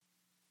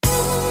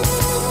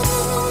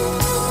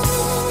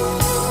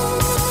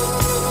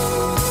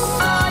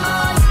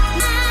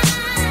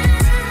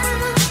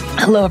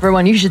Hello,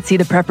 everyone. You should see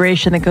the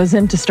preparation that goes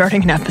into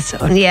starting an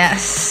episode.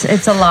 Yes,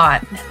 it's a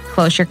lot.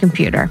 Close your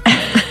computer.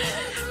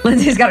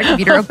 Lindsay's got a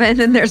computer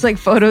open and there's like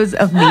photos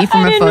of me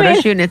from a photo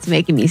shoot and it's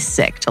making me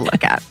sick to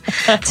look at.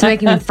 It's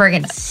making me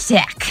friggin'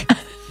 sick.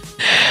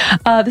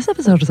 This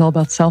episode is all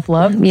about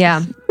self-love.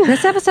 Yeah.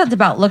 This episode's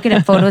about looking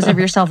at photos of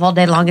yourself all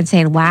day long and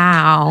saying,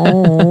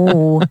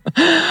 wow,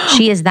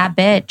 she is that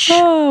bitch.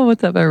 Oh,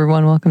 what's up,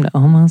 everyone? Welcome to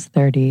Almost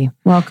 30.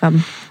 Welcome.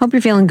 Hope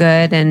you're feeling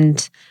good.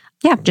 And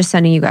yeah, just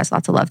sending you guys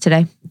lots of love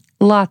today.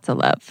 Lots of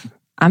love.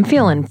 I'm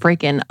feeling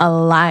freaking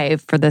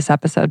alive for this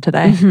episode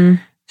today. Mm-hmm.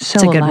 So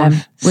it's a good alive.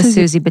 one with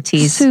Susie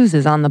Batiste. Suze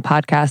is on the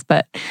podcast,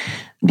 but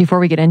before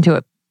we get into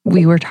it,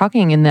 we were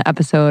talking in the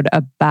episode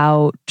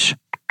about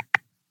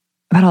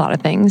a lot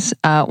of things.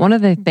 One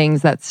of the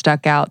things that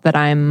stuck out that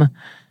I'm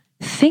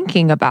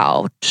thinking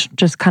about,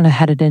 just kind of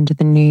headed into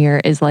the new year,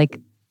 is like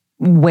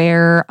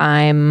where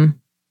I'm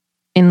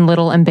in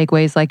little and big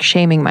ways, like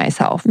shaming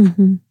myself.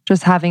 Mm-hmm.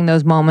 Just having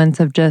those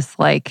moments of just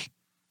like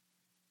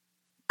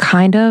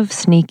kind of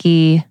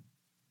sneaky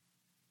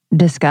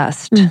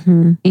disgust,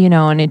 you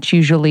know, and it's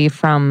usually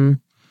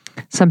from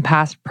some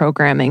past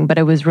programming, but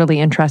it was really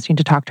interesting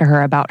to talk to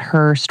her about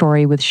her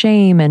story with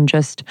shame and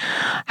just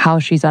how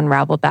she's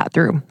unraveled that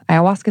through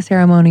ayahuasca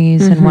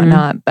ceremonies and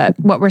whatnot. But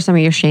what were some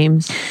of your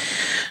shames?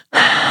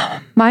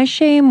 My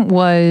shame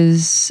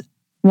was,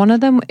 one of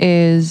them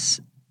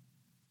is,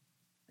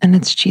 and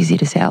it's cheesy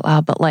to say out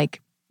loud, but like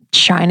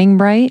shining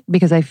bright,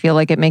 because I feel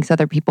like it makes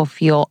other people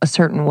feel a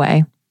certain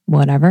way,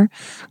 whatever.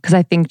 Because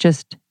I think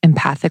just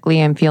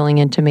empathically I'm feeling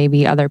into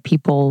maybe other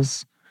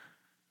people's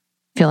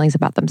feelings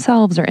about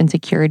themselves or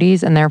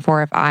insecurities. And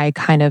therefore, if I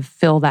kind of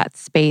fill that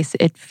space,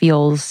 it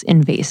feels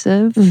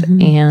invasive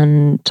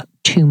and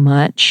too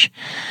much.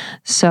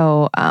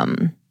 So,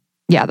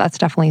 yeah, that's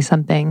definitely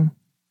something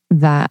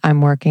that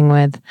I'm working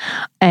with.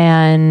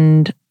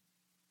 And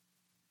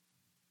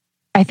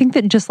I think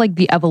that just like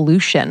the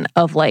evolution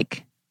of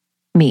like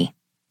me,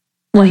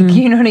 like,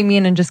 you know what I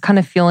mean? And just kind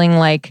of feeling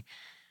like,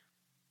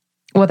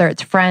 whether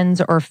it's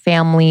friends or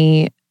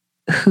family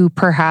who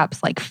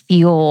perhaps like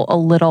feel a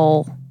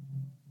little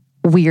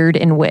weird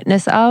in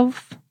witness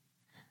of,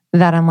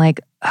 that I'm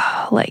like,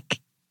 oh, like,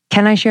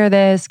 can I share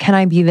this? Can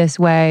I be this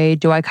way?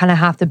 Do I kind of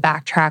have to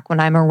backtrack when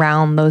I'm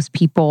around those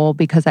people?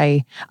 Because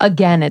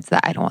again, it's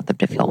that I don't want them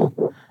to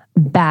feel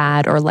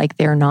bad or like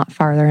they're not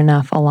farther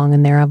enough along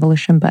in their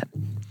evolution, but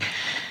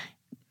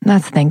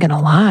that's thinking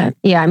a lot.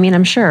 Yeah, I mean,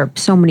 I'm sure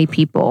so many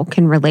people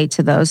can relate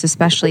to those,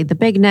 especially the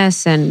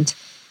bigness and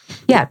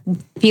yeah,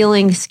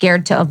 feeling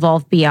scared to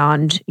evolve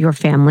beyond your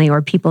family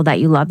or people that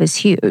you love is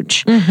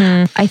huge.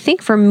 I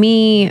think for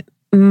me,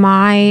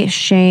 my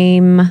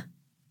shame,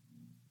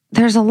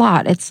 there's a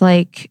lot. It's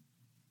like,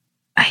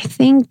 I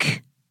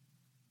think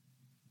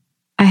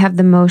I have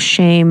the most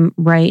shame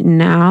right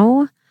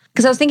now.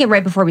 Because I was thinking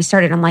right before we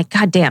started, I'm like,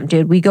 God damn,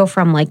 dude, we go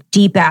from like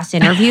deep ass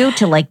interview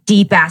to like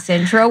deep ass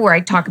intro where I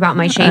talk about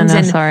my shames.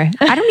 And sorry.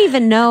 I don't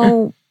even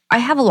know, I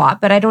have a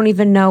lot, but I don't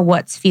even know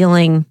what's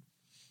feeling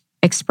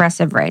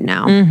expressive right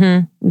now.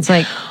 It's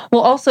like, well,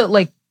 also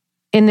like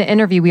in the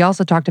interview, we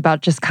also talked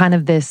about just kind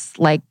of this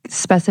like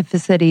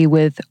specificity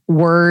with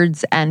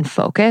words and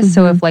focus.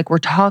 So if like we're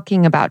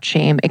talking about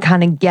shame, it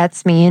kind of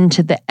gets me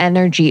into the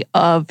energy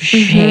of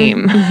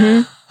shame.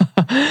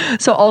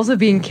 So also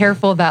being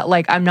careful that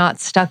like I'm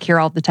not stuck here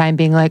all the time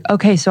being like,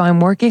 okay, so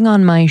I'm working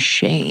on my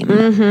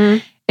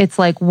shame. It's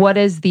like, what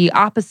is the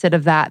opposite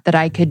of that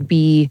I could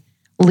be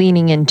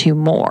leaning into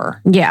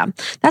more? Yeah.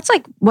 That's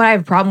like what I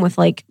have a problem with,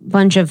 like a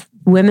bunch of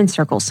women's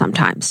circles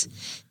sometimes.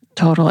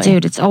 Totally.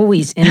 Dude, it's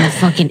always in the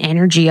fucking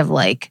energy of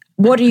like,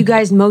 what are you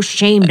guys most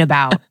shamed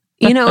about?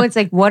 You know, it's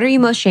like, what are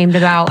you most shamed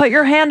about? Put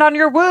your hand on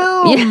your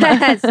womb.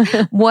 Yes.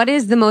 What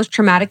is the most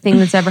traumatic thing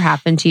that's ever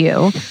happened to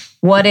you?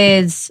 What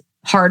is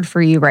hard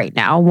for you right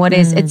now? What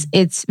is,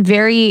 it's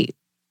very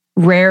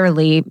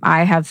rarely,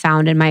 I have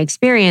found in my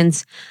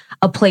experience,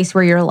 a place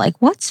where you're like,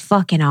 what's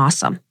fucking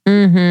awesome?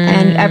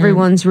 And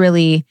everyone's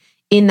really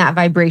in that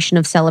vibration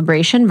of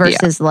celebration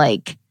versus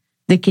like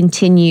the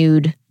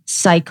continued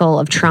cycle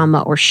of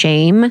trauma or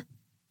shame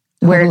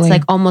where it's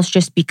like almost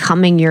just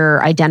becoming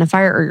your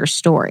identifier or your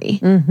story.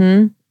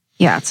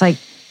 Yeah, it's like,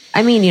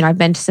 I mean, you know, I've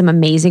been to some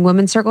amazing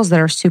women's circles that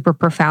are super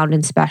profound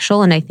and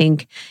special. And I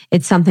think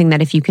it's something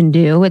that if you can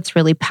do, it's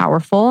really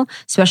powerful,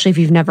 especially if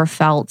you've never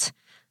felt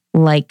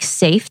like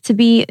safe to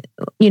be,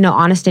 you know,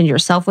 honest in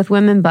yourself with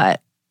women.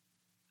 But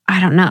I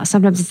don't know.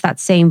 Sometimes it's that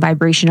same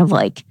vibration of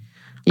like,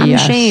 I'm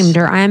ashamed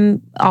or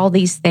I'm all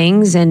these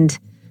things. And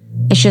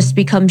it just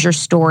becomes your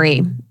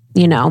story,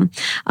 you know.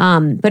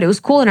 But it was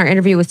cool in our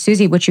interview with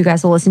Susie, which you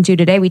guys will listen to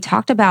today. We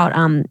talked about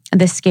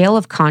the scale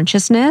of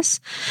consciousness,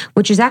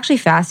 which is actually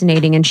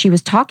fascinating. And she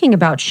was talking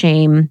about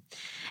shame.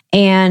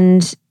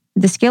 And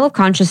the scale of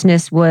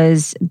consciousness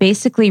was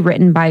basically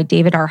written by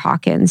David R.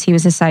 Hawkins. He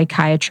was a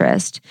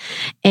psychiatrist.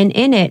 And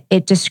in it,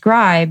 it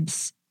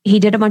describes, he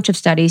did a bunch of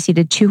studies. He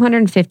did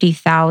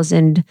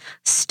 250,000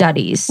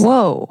 studies.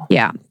 Whoa.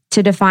 Yeah.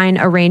 To define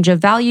a range of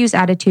values,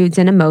 attitudes,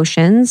 and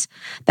emotions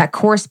that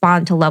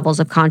correspond to levels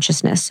of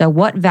consciousness. So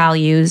what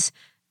values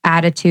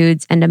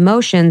attitudes, and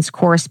emotions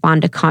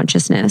correspond to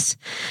consciousness.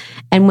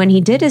 And when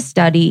he did his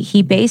study,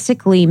 he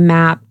basically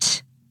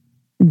mapped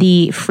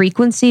the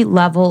frequency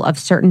level of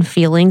certain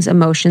feelings,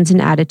 emotions,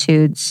 and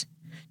attitudes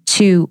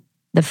to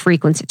the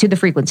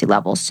frequency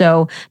level.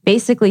 So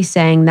basically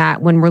saying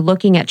that when we're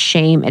looking at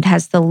shame, it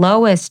has the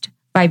lowest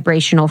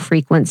vibrational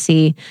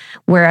frequency,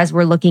 whereas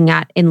we're looking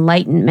at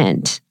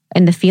enlightenment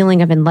and the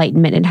feeling of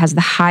enlightenment, it has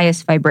the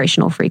highest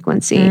vibrational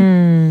frequency.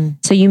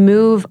 So you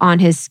move on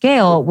his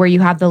scale where you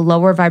have the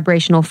lower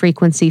vibrational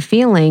frequency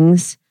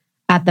feelings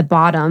at the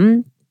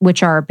bottom,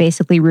 which are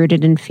basically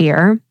rooted in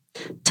fear,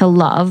 to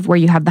love, where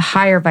you have the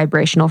higher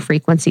vibrational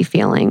frequency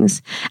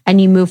feelings. And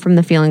you move from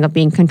the feeling of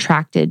being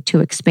contracted to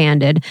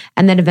expanded,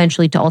 and then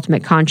eventually to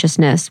ultimate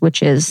consciousness,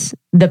 which is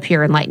the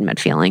pure enlightenment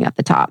feeling at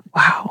the top.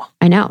 Wow.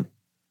 I know.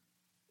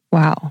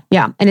 Wow.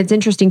 Yeah. And it's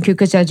interesting too,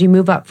 because as you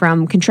move up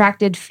from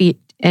contracted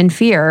and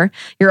fear,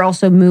 you're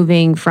also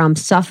moving from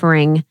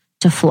suffering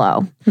to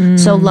flow.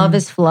 So love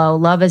is flow,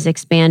 love is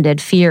expanded,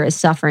 fear is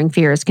suffering,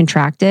 fear is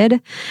contracted.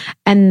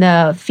 And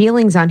the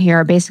feelings on here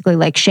are basically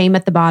like shame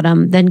at the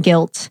bottom, then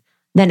guilt,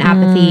 then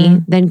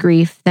apathy, then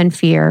grief, then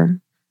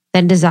fear,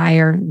 then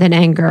desire, then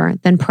anger,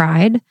 then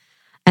pride,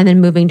 and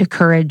then moving to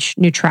courage,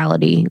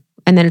 neutrality.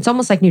 And then it's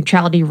almost like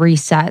neutrality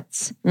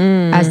resets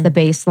as the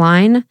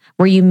baseline,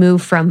 where you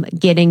move from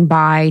getting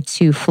by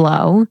to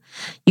flow.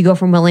 You go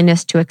from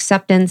willingness to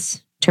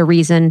acceptance, to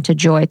reason, to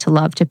joy, to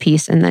love, to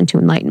peace, and then to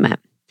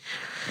enlightenment.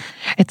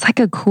 It's like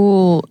a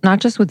cool, not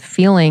just with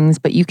feelings,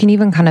 but you can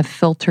even kind of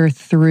filter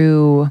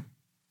through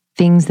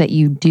things that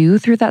you do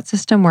through that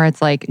system, where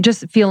it's like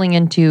just feeling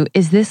into,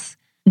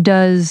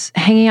 does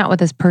hanging out with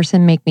this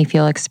person make me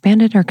feel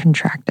expanded or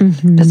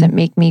contracted? Does it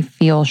make me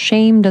feel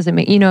shame? Does it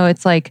make,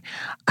 it's like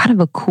kind of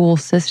a cool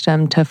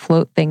system to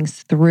float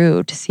things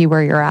through to see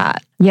where you're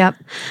at. Yep.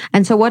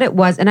 And so what it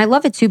was, and I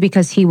love it too,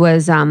 because he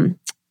was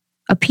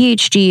a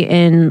PhD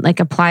in like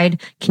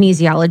applied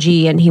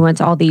kinesiology, and he went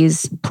to all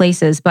these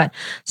places. But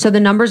so the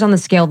numbers on the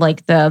scale,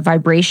 like the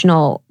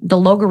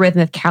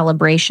logarithmic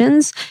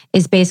calibrations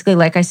is basically,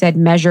 like I said,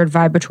 measured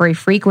vibratory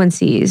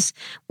frequencies,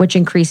 which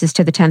increases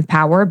to the 10th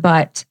power.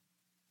 But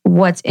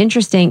what's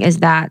interesting is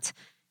that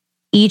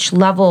each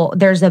level,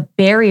 there's a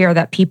barrier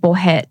that people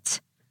hit,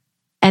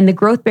 and the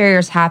growth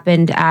barriers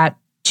happened at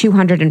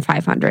 200 and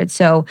 500.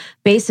 So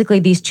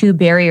basically these two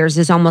barriers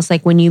is almost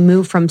like when you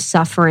move from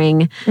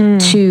suffering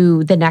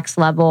to the next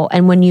level,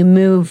 and when you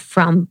move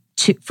from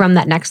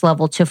that next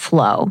level to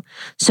flow.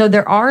 So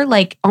there are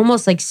like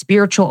almost like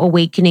spiritual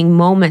awakening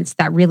moments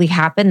that really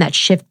happen that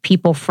shift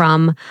people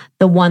from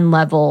the one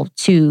level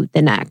to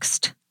the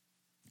next.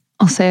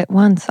 I'll say it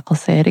once, I'll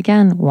say it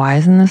again. Why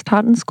isn't this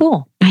taught in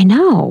school? I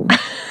know.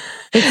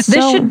 This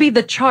should be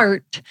the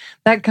chart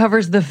that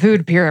covers the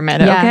food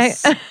pyramid,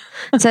 yes. Okay?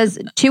 It says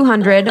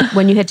 200,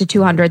 when you hit to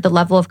 200, the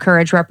level of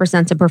courage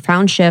represents a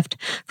profound shift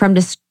from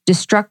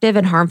destructive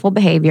and harmful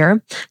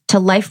behavior to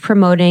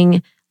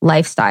life-promoting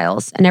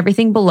lifestyles. And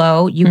everything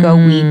below, you go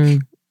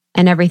weak.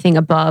 And everything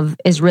above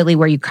is really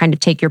where you kind of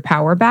take your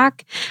power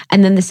back.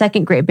 And then the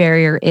second great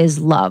barrier is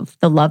love,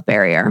 the love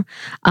barrier.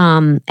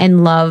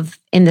 And love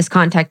in this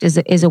context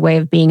is a way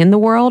of being in the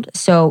world.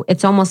 So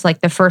it's almost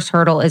like the first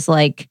hurdle is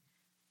like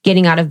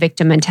getting out of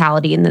victim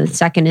mentality. And then the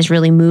second is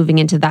really moving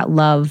into that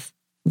love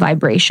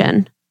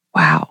vibration.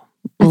 Wow.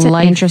 That's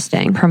life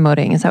interesting.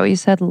 Promoting. Is that what you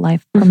said?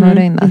 Life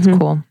promoting? That's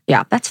cool.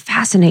 Yeah, that's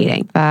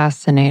fascinating.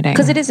 Fascinating.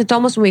 Because it's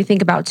almost when we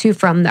think about too,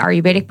 from the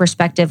Ayurvedic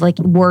perspective, like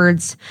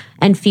words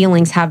and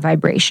feelings have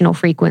vibrational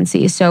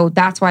frequencies. So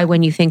that's why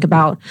when you think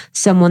about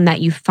someone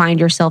that you find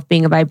yourself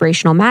being a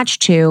vibrational match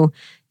to,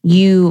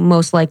 you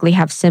most likely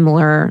have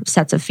similar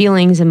sets of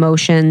feelings,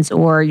 emotions,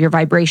 or your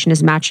vibration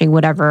is matching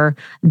whatever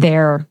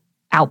they're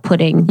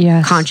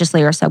outputting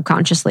consciously or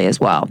subconsciously as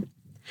well.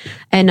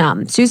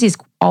 And Susie's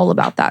all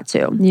about that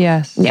too.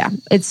 Yes. Yeah.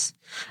 It's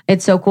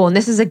so cool. And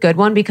this is a good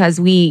one because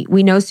we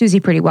know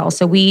Susie pretty well.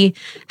 So we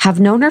have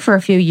known her for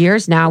a few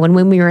years now. And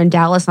when we were in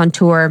Dallas on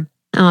tour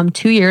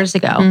 2 years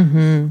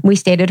ago, we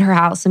stayed at her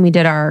house and we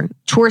did our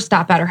tour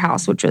stop at her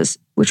house, which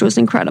was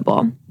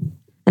incredible.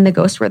 And the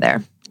ghosts were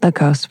there. The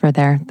ghosts were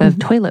there. The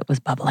toilet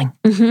was bubbling.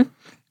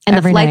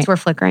 And the lights were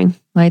flickering.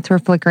 Lights were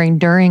flickering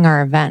during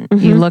our event.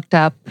 You looked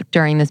up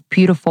during this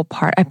beautiful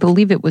part. I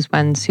believe it was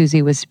when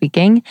Susie was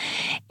speaking.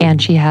 And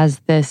she has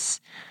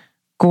this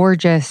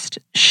gorgeous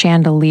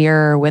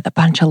chandelier with a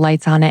bunch of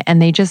lights on it.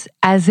 And they just,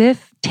 as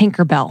if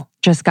Tinkerbell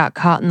just got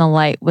caught in the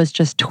light, was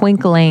just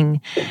twinkling.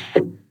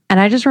 And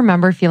I just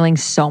remember feeling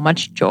so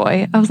much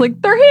joy. I was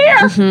like, they're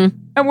here.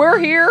 And we're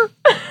here.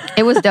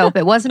 It was dope.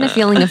 It wasn't a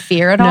feeling of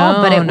fear at all,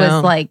 but it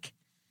was like,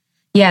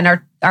 yeah,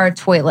 and our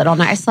toilet all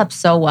night. I slept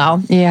so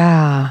well.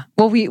 Yeah.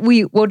 Well, we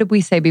what did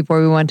we say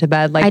before we went to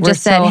bed? Like, I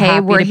just said, hey,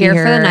 we're here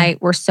for the night.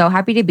 We're so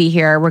happy to be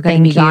here. We're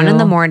going to be gone in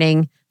the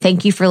morning.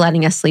 Thank you for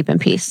letting us sleep in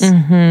peace.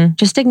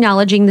 Just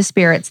acknowledging the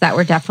spirits that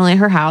were definitely at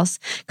her house.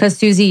 Because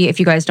Susie, if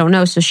you guys don't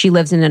know, so she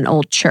lives in an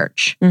old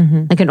church,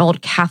 like an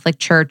old Catholic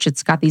church.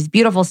 It's got these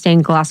beautiful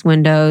stained glass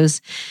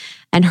windows.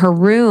 And her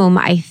room,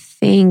 I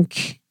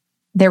think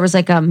there was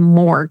like a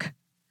morgue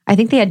I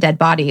think they had dead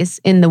bodies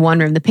in the one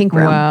room, the pink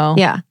room. Wow.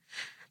 Yeah.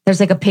 There's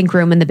like a pink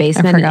room in the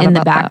basement. In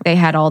the back, that. they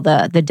had all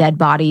the dead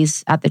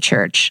bodies at the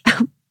church.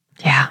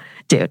 Yeah.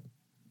 Dude.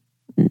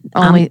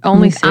 Only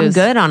I'm Suze.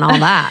 good on all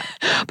that.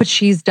 But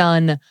she's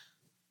done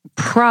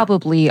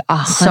probably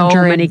 100 So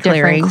many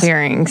different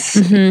clearings.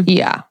 clearings.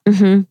 Yeah.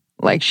 Mm-hmm.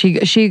 Like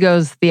she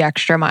goes the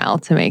extra mile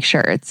to make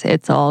sure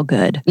it's all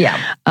good.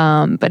 Yeah.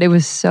 But it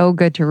was so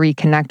good to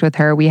reconnect with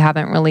her. We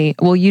haven't really,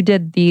 well, you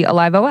did the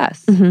Alive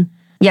OS. Mm-hmm.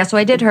 Yeah, so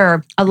I did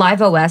her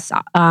Alive OS,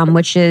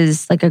 which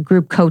is like a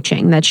group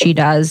coaching that she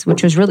does,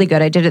 which was really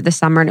good. I did it this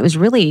summer and it was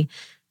really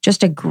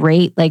just a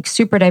great, like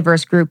super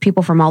diverse group,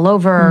 people from all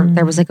over.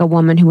 There was like a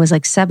woman who was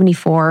like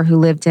 74 who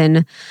lived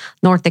in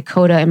North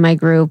Dakota in my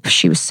group.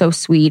 She was so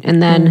sweet.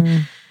 And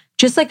then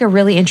just like a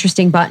really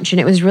interesting bunch.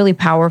 And it was really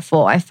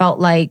powerful. I felt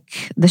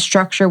like the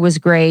structure was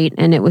great.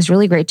 And it was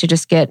really great to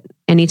just get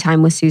any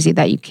time with Susie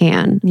that you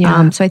can.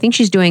 Yeah. So I think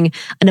she's doing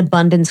an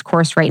abundance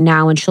course right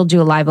now and she'll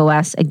do Alive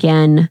OS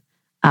again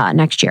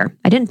next year.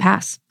 I didn't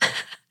pass.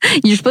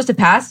 You're supposed to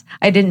pass.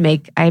 I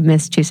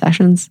missed 2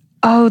 sessions.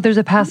 Oh, there's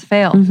a pass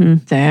fail.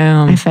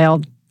 Damn. I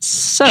failed.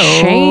 So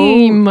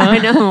shame. I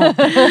know.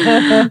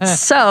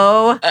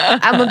 So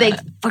I'm a big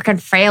fucking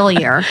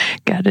failure.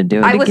 Gotta do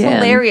it I was again.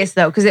 hilarious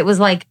though, because it was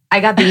like,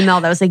 I got the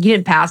email that was like, you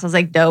didn't pass. I was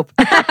like, dope.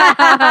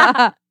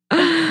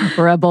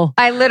 Rebel.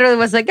 I literally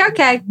was like,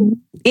 okay.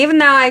 Even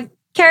though I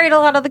carried a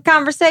lot of the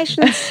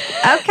conversations.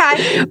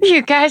 Okay.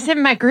 You guys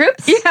in my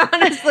groups? Yeah,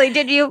 honestly,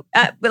 did you,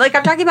 like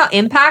I'm talking about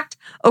impact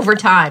over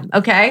time,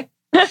 okay?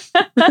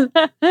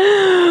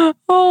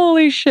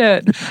 Holy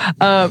shit.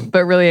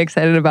 But really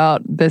excited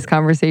about this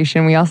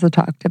conversation. We also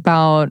talked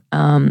about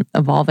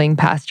evolving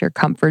past your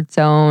comfort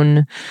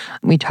zone.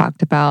 We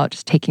talked about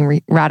just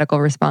taking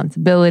radical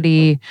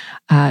responsibility.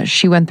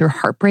 She went through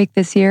heartbreak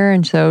this year,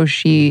 and so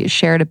she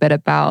shared a bit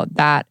about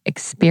that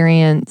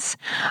experience.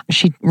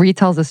 She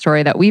retells a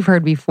story that we've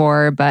heard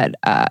before, but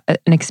an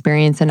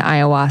experience in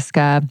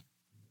ayahuasca,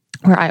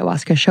 where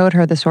ayahuasca showed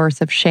her the source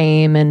of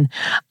shame, and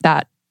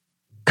that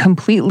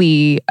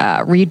completely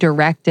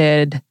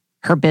redirected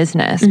her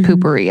business,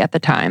 Poo-Pourri, at the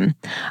time.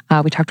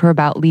 We talked to her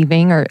about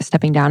leaving or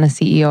stepping down as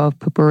CEO of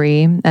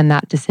Poo-Pourri and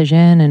that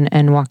decision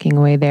and walking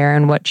away there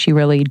and what she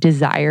really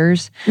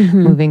desires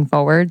moving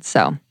forward.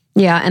 So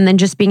yeah, and then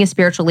just being a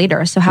spiritual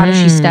leader. So how does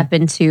she step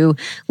into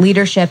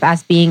leadership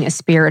as being a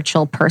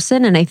spiritual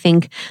person? And I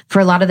think for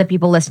a lot of the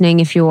people listening,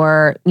 if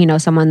you're,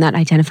 someone that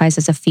identifies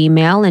as a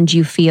female and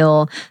you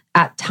feel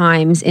at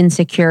times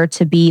insecure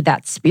to be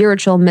that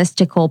spiritual,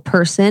 mystical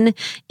person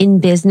in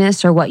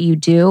business or what you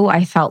do,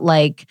 I felt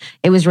like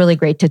it was really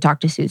great to talk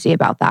to Susie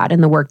about that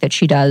and the work that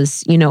she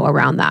does,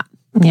 around that.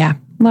 Yeah.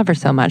 Love her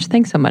so much.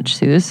 Thanks so much,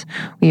 Suze.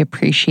 We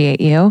appreciate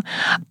you.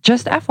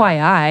 Just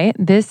FYI,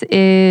 this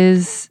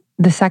is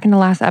the second to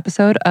last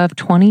episode of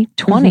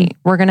 2020.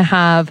 We're going to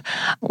have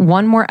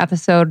one more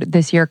episode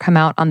this year come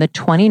out on the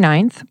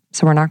 29th.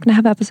 So we're not going to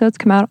have episodes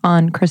come out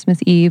on Christmas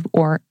Eve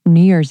or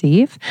New Year's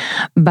Eve.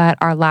 But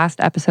our last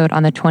episode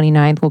on the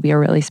 29th will be a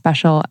really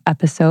special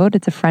episode.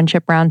 It's a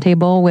friendship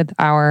roundtable with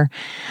our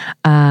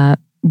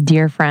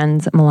dear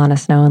friends, Milana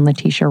Snow and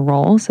Letitia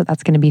Roll. So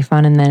that's going to be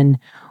fun. And then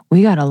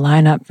we got a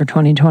lineup for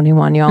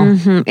 2021, y'all.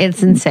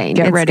 It's insane.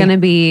 Get ready. It's going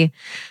to be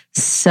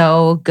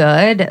so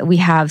good. We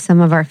have some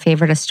of our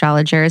favorite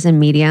astrologers and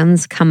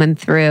mediums coming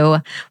through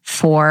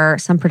for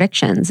some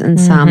predictions and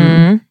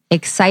some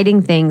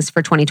exciting things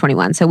for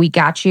 2021. So we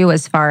got you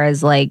as far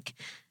as like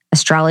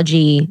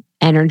astrology,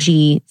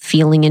 energy,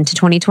 feeling into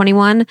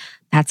 2021.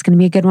 That's going to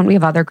be a good one. We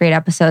have other great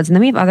episodes. And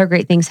then we have other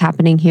great things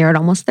happening here at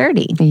Almost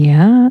 30.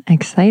 Yeah,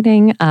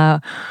 exciting.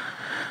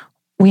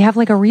 We have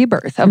like a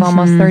rebirth of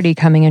Almost 30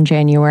 coming in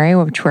January,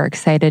 which we're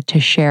excited to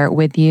share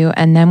with you.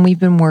 And then we've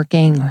been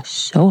working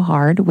so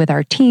hard with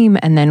our team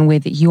and then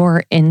with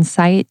your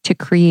insight to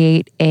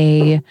create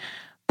a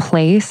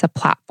place, a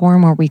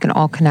platform where we can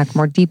all connect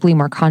more deeply,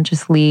 more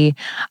consciously,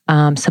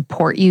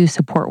 support you,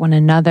 support one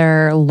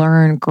another,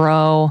 learn,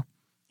 grow.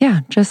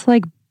 Yeah, just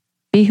like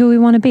be who we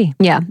want to be.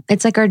 Yeah,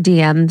 it's like our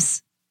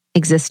DMs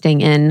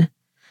existing in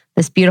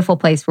this beautiful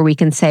place where we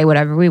can say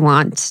whatever we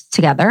want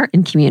together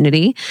in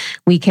community.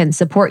 We can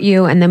support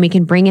you, and then we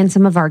can bring in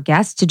some of our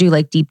guests to do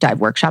like deep dive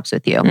workshops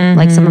with you,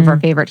 like some of our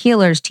favorite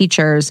healers,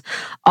 teachers,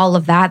 all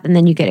of that. And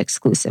then you get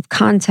exclusive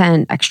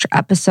content, extra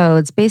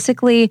episodes,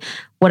 basically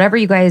whatever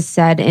you guys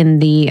said in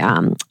the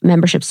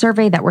membership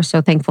survey that we're so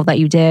thankful that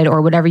you did,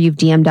 or whatever you've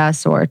DM'd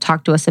us or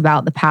talked to us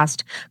about the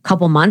past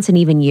couple months and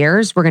even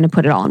years, we're going to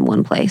put it all in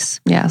one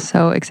place. Yeah,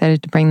 so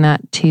excited to bring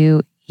that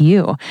to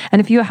you. And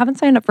if you haven't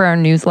signed up for our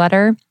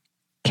newsletter,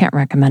 can't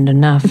recommend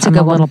enough. It's I'm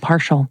a little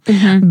partial.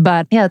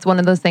 But yeah, it's one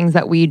of those things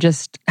that we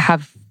just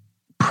have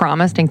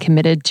promised and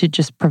committed to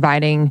just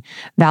providing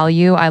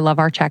value. I love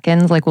our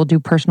check-ins. Like we'll do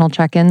personal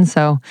check-ins.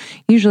 So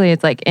usually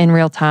it's like in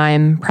real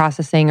time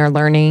processing or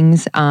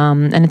learnings.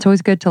 And it's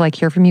always good to like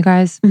hear from you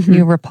guys.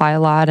 You reply a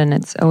lot and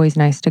it's always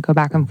nice to go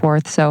back and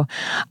forth. So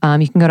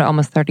you can go to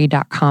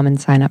almost30.com and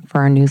sign up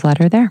for our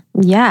newsletter there.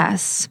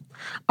 Yes.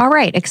 All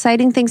right.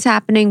 Exciting things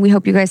happening. We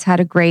hope you guys had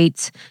a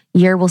great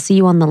year. We'll see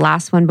you on the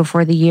last one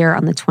before the year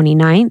on the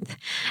 29th.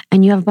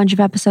 And you have a bunch of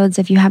episodes,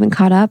 if you haven't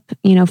caught up,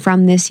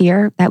 from this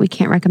year that we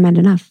can't recommend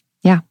enough.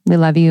 Yeah, we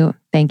love you.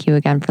 Thank you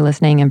again for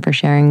listening and for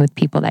sharing with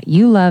people that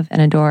you love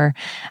and adore.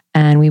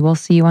 And we will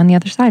see you on the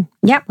other side.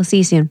 Yeah, we'll see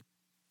you soon.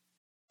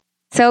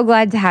 So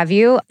glad to have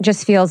you.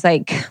 Just feels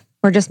like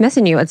we're just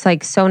missing you. It's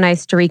like so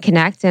nice to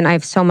reconnect. And I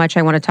have so much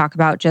I want to talk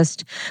about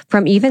just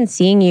from even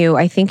seeing you.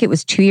 I think it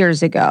was 2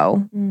 years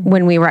ago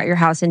when we were at your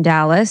house in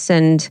Dallas,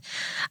 and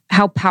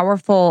how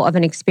powerful of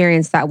an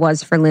experience that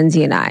was for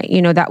Lindsay and I.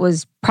 That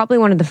was probably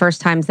one of the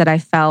first times that I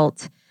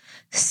felt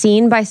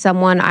seen by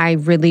someone I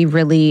really,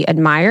 really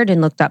admired and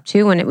looked up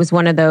to. And it was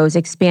one of those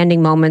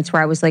expanding moments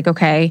where I was like,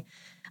 okay,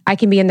 I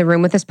can be in the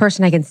room with this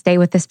person. I can stay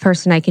with this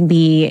person. I can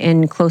be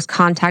in close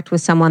contact with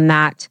someone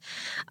that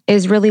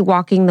is really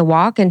walking the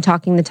walk and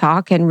talking the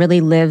talk and really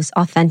lives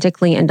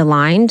authentically and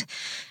aligned.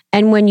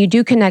 And when you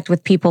do connect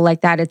with people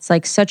like that, it's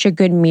like such a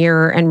good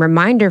mirror and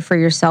reminder for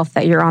yourself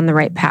that you're on the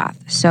right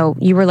path. So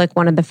you were like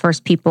one of the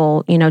first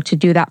people, to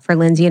do that for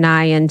Lindsay and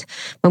I. And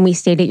when we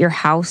stayed at your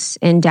house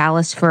in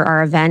Dallas for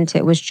our event,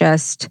 it was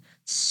just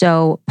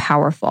so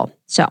powerful.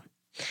 So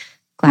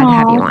glad to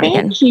have you on again.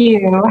 Thank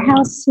you.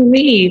 How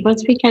sweet. Well,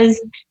 it's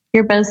because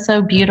you're both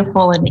so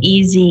beautiful and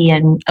easy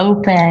and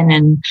open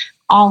and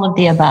all of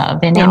the above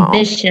and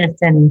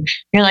ambitious. And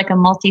you're like a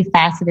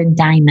multifaceted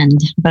diamond,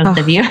 both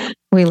of you.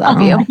 We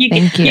love you.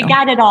 Thank you. You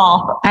got it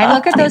all. I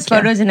look at those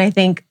photos and I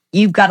think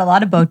you've got a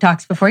lot of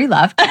Botox before you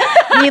left.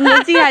 Me and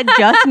Lindsay had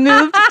just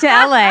moved to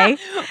LA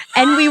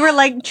and we were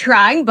like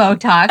trying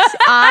Botox.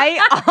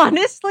 I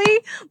honestly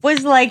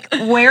was like,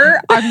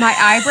 where are my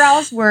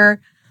eyebrows were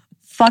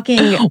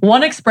fucking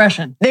one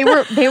expression. They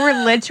were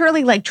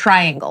literally like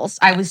triangles.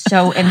 I was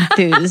so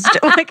enthused.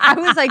 I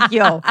was like,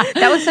 yo,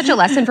 that was such a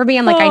lesson for me.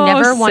 I'm like, I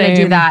never want to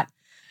do that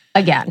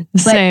again.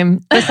 Same.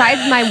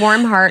 Besides my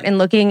warm heart and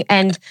looking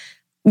and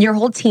your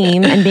whole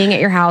team and being at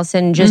your house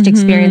and just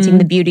experiencing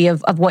the beauty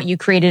of what you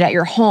created at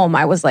your home,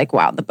 I was like,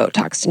 wow, the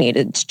Botox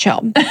needed to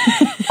chill.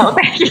 Oh,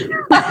 thank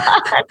you.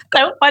 That's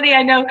so funny.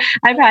 I know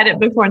I've had it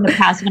before in the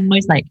past and I'm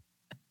always like,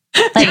 I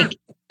can't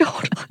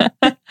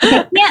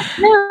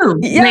move.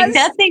 Yes. Like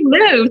nothing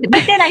moved.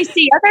 But then I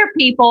see other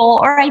people,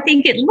 or I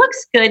think it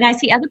looks good, and I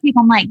see other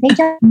people. I'm like, they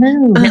just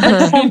move. It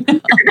looks so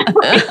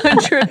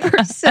weird.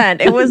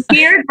 100%. It was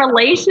weird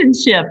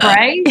relationship,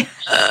 right?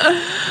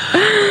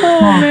 Oh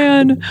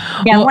man.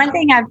 Yeah. One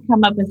thing I've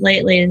come up with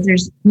lately is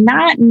there's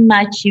not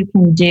much you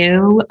can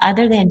do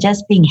other than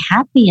just being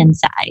happy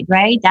inside.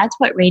 Right? That's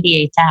what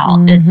radiates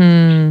out.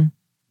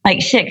 Like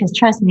shit, because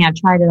trust me, I've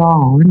tried it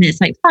all. And it's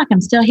like, fuck,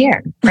 I'm still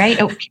here,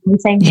 right? Oh, can we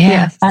say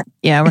Yeah,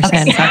 we're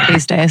saying fuck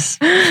these days.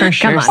 For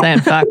sure, saying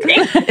fuck.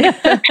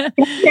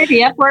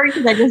 The F word,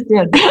 because I just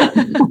did.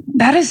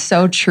 That is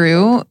so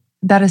true.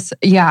 That is,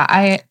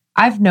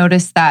 I've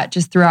noticed that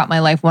just throughout my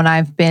life when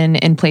I've been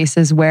in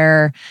places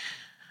where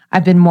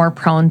I've been more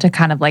prone to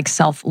kind of like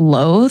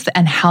self-loathe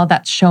and how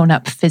that's shown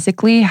up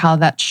physically, how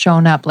that's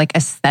shown up like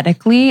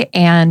aesthetically.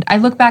 And I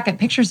look back at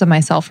pictures of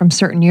myself from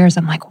certain years.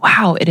 I'm like,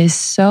 wow, it is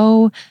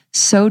so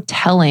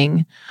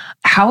telling.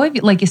 How have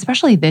you, like,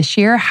 especially this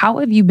year, how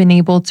have you been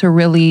able to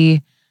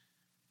really,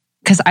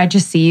 because I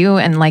just see you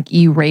and like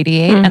you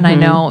radiate and I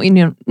know,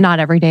 not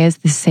every day is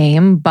the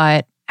same,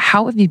 but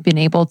how have you been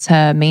able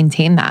to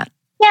maintain that?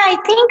 Yeah, I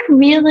think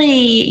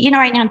really,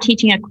 right now I'm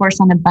teaching a course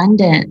on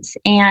abundance,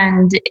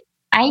 and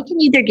I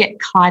can either get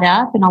caught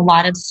up in a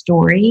lot of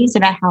stories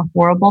about how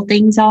horrible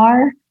things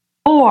are,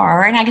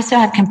 and I can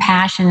still have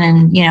compassion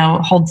and,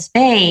 hold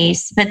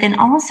space, but then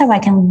also I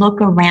can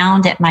look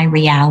around at my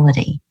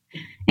reality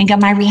and go,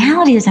 my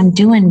reality is I'm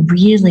doing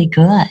really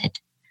good.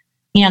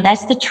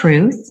 That's the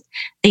truth.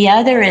 The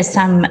other is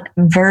some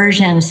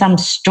version, some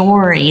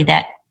story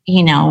that,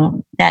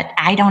 that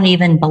I don't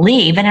even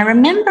believe. And I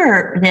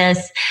remember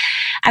this.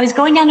 I was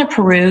going down to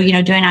Peru,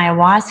 doing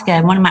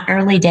ayahuasca in one of my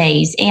early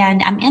days,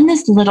 and I'm in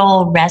this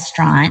little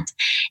restaurant,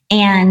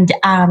 and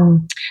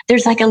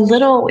there's like a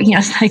little,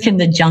 it's like in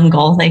the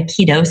jungle, like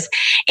Quitos,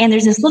 and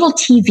there's this little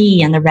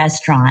TV in the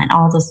restaurant.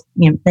 All those,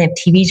 they have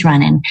TVs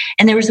running,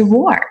 and there was a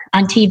war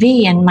on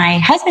TV, and my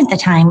husband at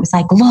the time was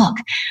like,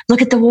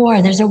 "Look at the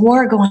war. There's a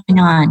war going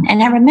on."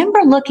 And I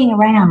remember looking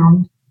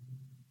around,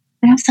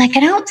 and I was like,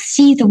 "I don't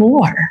see the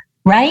war."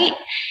 Right?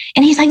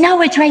 And he's like,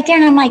 "No, it's right there."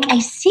 And I'm like, "I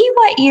see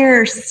what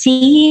you're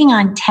seeing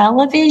on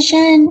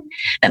television,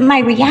 but my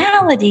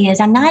reality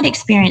is I'm not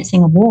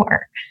experiencing a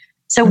war.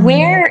 So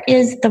where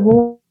is the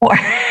war?"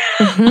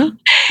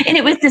 And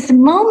it was this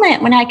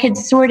moment when I could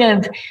sort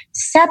of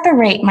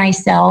separate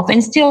myself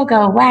and still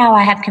go, wow,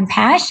 I have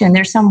compassion.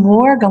 There's some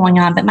war going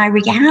on, but my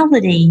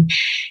reality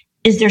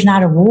is there's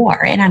not a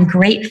war, and I'm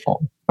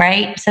grateful.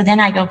 Right? So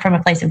then I go from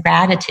a place of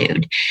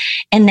gratitude,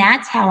 and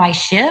that's how I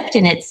shift.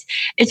 And it's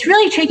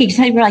really tricky because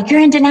people are like,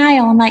 "You're in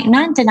denial." I'm like,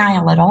 not in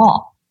denial at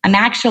all. I'm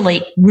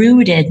actually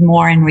rooted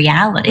more in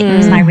reality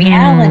because my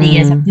reality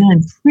is I'm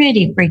doing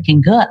pretty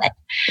freaking good,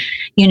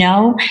 you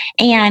know,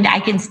 and I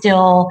can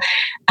still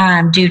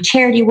do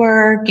charity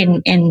work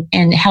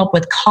and help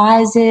with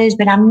causes,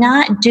 but I'm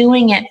not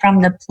doing it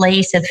from the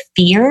place of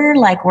fear,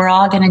 like we're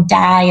all going to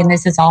die and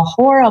this is all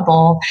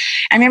horrible.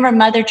 I remember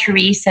Mother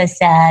Teresa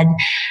said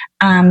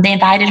they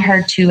invited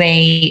her to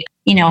a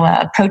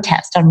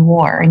protest on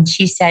war, and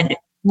she said,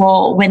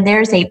 well, when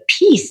there's a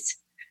peace,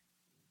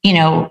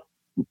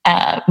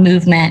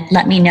 movement,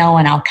 let me know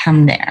and I'll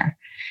come there.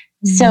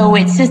 So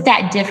it's just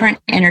that different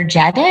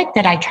energetic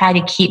that I try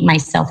to keep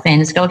myself in.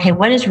 Is go, okay,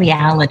 what is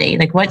reality?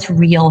 Like what's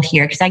real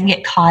here? Because I can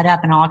get caught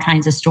up in all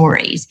kinds of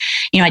stories.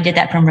 I did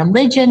that from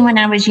religion when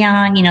I was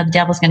young. The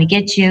devil's going to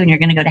get you and you're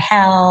going to go to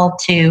hell.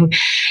 To,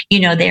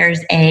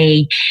 there's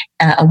a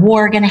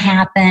war going to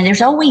happen.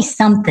 There's always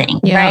something,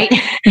 right?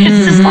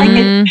 It's just like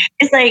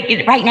it's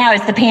like right now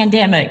it's the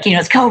pandemic.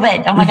 It's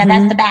COVID. Oh my God,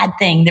 that's the bad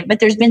thing. But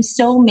there's been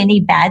so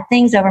many bad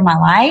things over my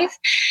life,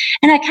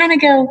 and I kind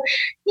of go,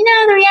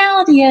 the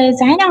reality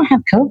is I don't have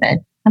COVID.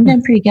 I'm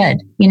doing pretty good.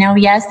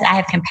 Yes, I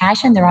have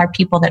compassion. There are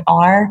people that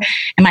are,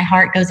 and my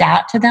heart goes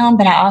out to them,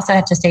 but I also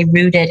have to stay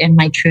rooted in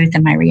my truth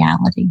and my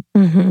reality.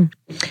 Mm-hmm.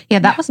 Yeah,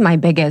 that was my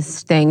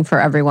biggest thing for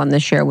everyone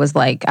this year was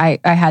like, I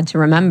had to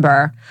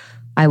remember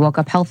I woke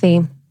up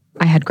healthy.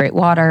 I had great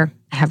water.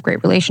 I have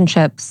great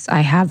relationships.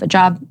 I have a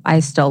job. I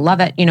still love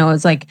it.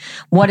 It's like,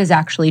 what is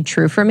actually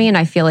true for me? And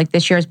I feel like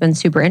this year has been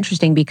super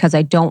interesting because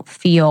I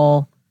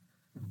feel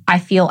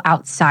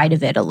outside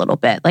of it a little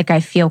bit. Like I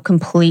feel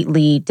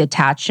completely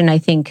detached, and I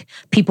think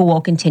people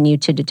will continue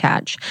to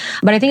detach.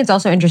 But I think it's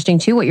also interesting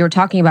too, what you were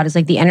talking about is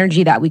like the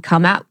energy that we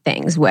come at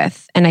things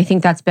with. And I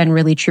think that's been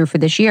really true for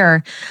this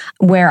year,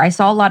 where I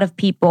saw a lot of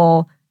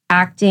people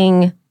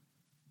acting,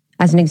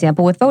 as an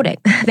example, with voting.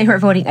 They were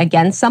voting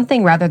against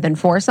something rather than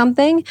for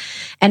something.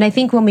 And I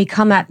think when we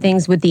come at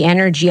things with the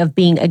energy of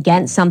being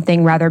against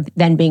something rather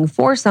than being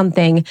for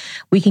something,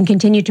 we can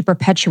continue to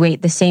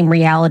perpetuate the same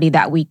reality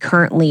that we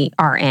currently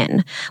are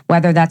in,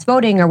 whether that's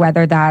voting or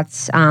whether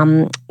that's,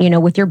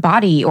 with your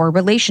body or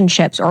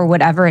relationships or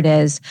whatever it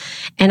is.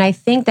 And I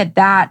think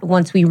that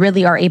once we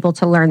really are able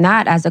to learn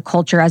that as a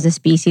culture, as a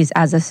species,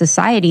 as a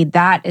society,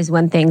 that is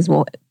when things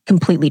will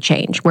completely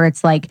change, where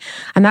it's like,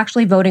 I'm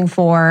actually voting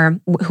for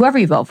whoever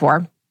you vote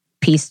for,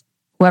 peace,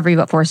 whoever you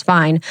vote for is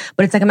fine.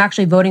 But it's like, I'm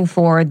actually voting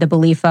for the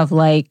belief of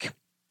like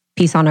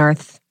peace on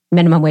earth,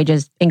 minimum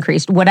wages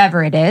increased,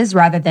 whatever it is,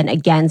 rather than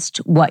against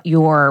what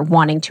you're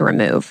wanting to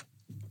remove.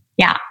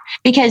 Yeah,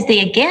 because the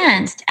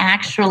against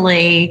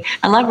actually,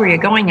 I love where you're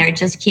going there. It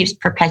just keeps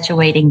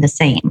perpetuating the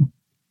same.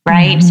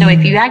 Right. Mm-hmm. So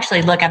if you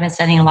actually look, I've been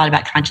studying a lot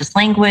about conscious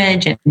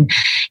language. And,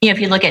 if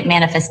you look at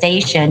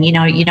manifestation,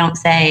 you don't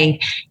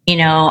say,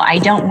 I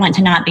don't want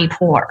to not be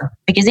poor,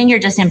 because then you're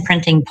just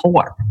imprinting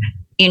poor.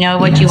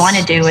 What you want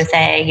to do is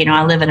say,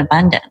 I live in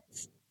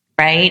abundance.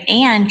 Right.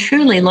 And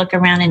truly look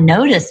around and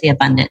notice the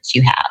abundance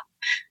you have.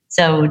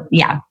 So,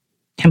 yeah,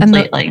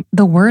 completely. And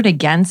the word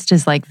against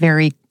is like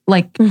very,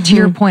 like to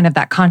your point of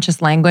that conscious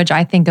language,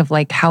 I think of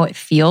like how it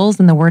feels.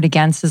 And the word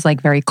against is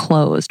like very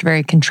closed,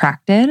 very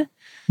contracted.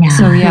 Yeah.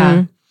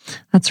 So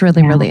that's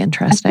really, really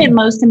interesting. I spent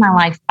most of my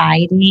life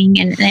fighting,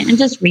 and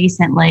just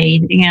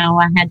recently,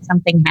 I had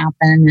something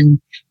happen,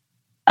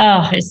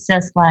 and it's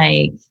just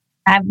like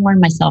I've worn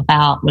myself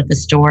out with the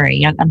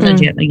story. I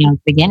told you, at the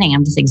beginning,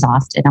 I'm just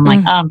exhausted. I'm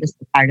like, I'm just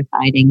tired of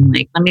fighting.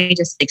 Like, let me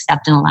just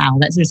accept and allow.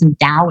 There's some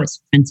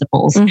Taoist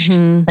principles,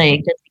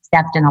 like just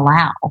accept and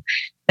allow.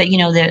 But,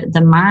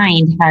 the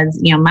mind has,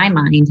 my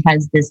mind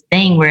has this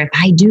thing where if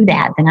I do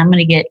that, then I'm going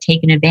to get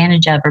taken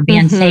advantage of or be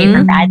unsafe,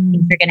 or bad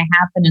things are going to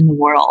happen in the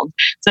world.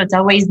 So it's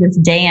always this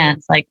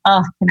dance like,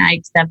 can I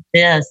accept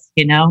this,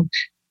 100%.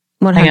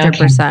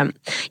 Okay.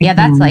 Yeah,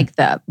 that's like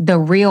the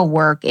real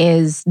work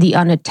is the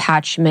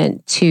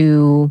unattachment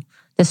to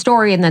the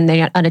story, and then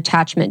the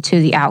unattachment to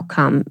the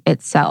outcome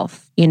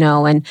itself,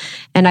 and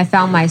I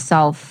found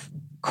myself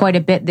quite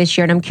a bit this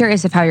year. And I'm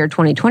curious of how your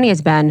 2020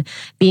 has been,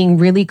 being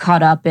really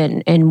caught up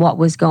in what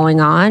was going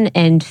on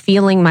and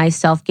feeling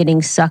myself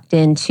getting sucked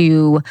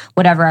into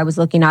whatever I was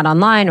looking at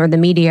online or the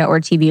media or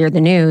TV or the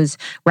news,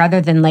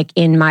 rather than like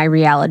in my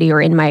reality or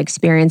in my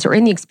experience or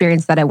in the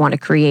experience that I want to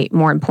create,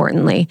 more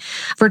importantly.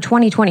 For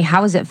 2020,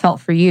 how has it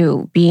felt for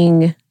you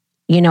being,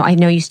 I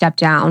know you stepped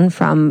down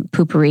from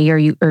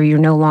Poo-Pourri, or you're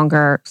no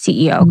longer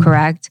CEO,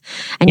 correct?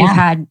 And you've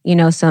had,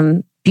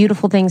 some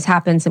beautiful things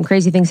happen, some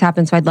crazy things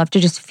happen. So I'd love to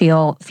just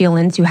feel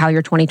into how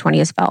your 2020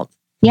 has felt.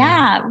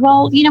 Yeah.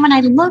 Well, when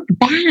I look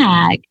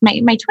back, my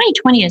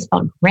 2020 has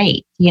felt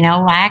great.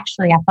 I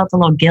felt a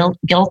little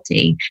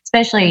guilty,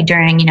 especially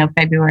during,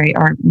 February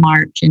or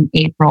March and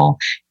April.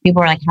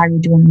 People were like, how are you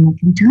doing? I'm like,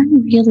 I'm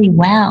doing really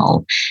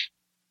well.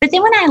 But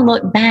then when I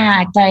look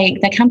back, like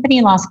the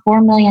company lost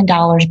 $4 million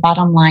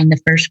bottom line the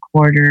first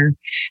quarter.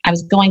 I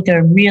was going through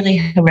a really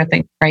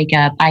horrific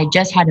breakup. I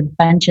just had a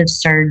bunch of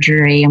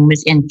surgery and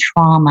was in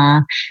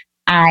trauma.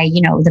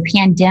 The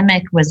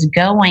pandemic was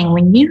going.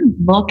 When you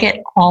look at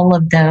all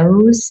of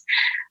those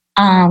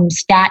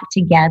stacked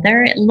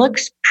together, it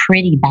looks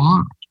pretty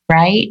bad,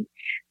 right?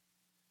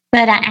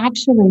 But I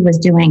actually was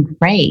doing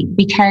great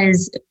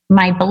because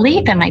my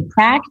belief and my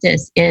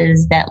practice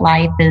is that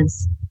life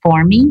is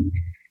for me.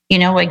 You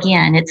know,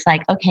 again, it's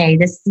like, okay,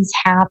 this is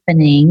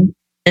happening.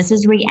 This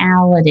is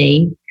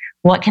reality.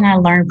 What can I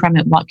learn from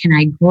it? What can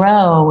I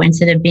grow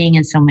instead of being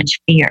in so much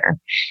fear?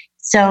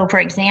 So, for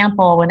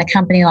example, when a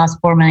company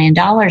lost $4 million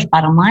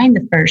bottom line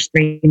the first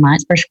 3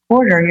 months, first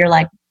quarter, you're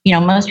like, you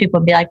know, most people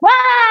would be like,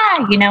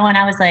 "Wah!" You know, and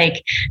I was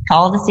like,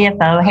 call the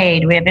CFO. Hey,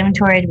 do we have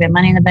inventory? Do we have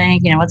money in the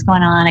bank? You know, what's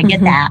going on? I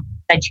get that.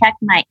 I checked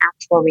my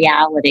actual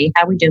reality.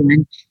 How we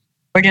doing?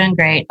 We're doing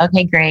great.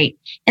 Okay, great.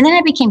 And then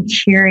I became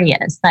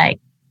curious, like,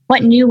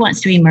 what new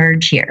wants to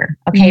emerge here?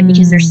 Okay,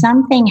 because there's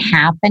something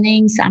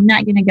happening. So I'm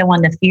not going to go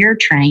on the fear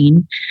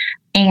train.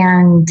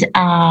 And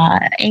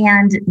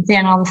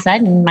then all of a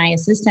sudden, my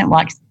assistant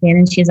walks in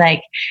and she's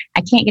like,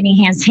 I can't get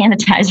any hand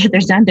sanitizer.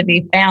 There's none to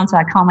be found. So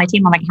I call my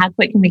team. I'm like, how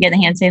quick can we get the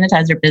hand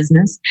sanitizer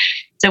business?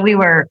 So we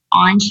were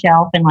on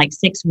shelf in like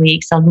 6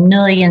 weeks, so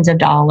millions of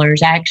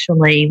dollars.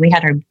 Actually, we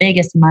had our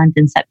biggest month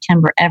in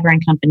September ever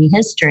in company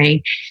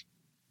history.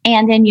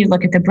 And then you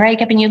look at the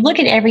breakup and you look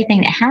at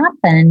everything that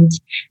happened.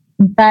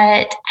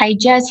 But I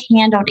just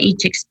handled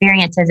each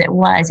experience as it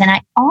was. And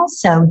I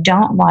also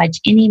don't watch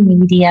any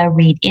media,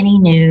 read any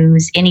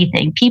news,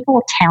 anything.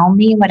 People tell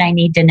me what I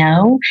need to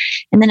know.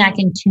 And then I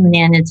can tune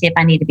in and see if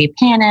I need to be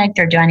panicked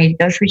or do I need to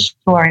go to the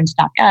store and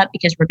stock up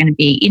because we're going to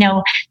be, you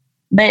know.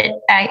 But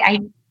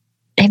I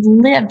have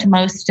lived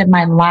most of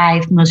my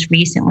life most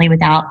recently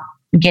without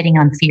getting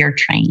on fear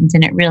trains.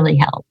 And it really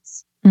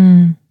helps.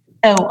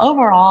 So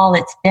overall,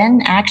 it's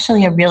been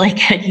actually a really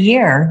good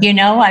year. You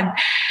know,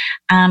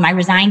 I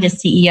resigned as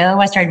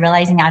CEO. I started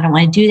realizing I don't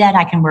want to do that.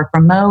 I can work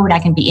remote. I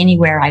can be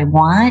anywhere I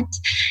want.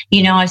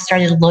 You know, I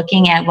started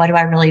looking at what do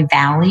I really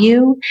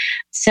value.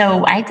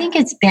 So I think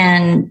it's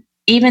been,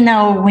 even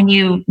though when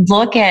you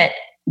look at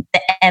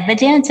the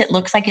evidence, it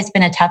looks like it's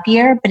been a tough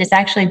year, but it's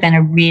actually been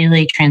a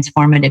really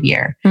transformative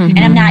year. And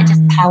I'm not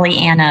just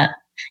Pollyanna,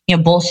 you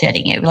know,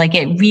 bullshitting it. Like,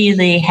 it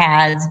really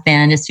has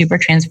been a super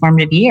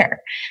transformative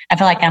year. I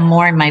feel like I'm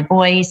more in my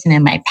voice and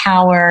in my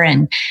power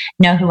and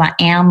know who I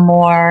am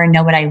more,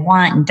 know what I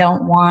want and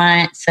don't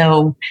want.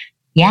 So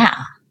yeah,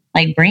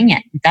 like, bring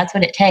it. If that's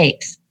what it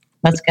takes.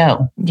 Let's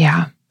go.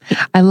 Yeah.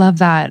 I love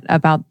that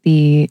about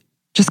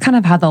just kind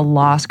of how the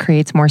loss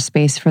creates more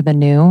space for the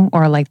new,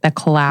 or like the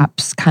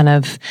collapse kind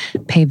of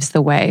paves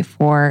the way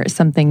for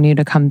something new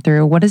to come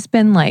through. What has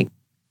been like,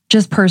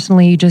 just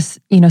personally, you just,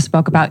 you know,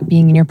 spoke about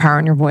being in your power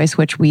and your voice,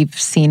 which we've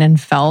seen and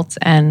felt.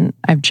 And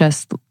I've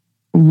just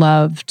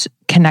loved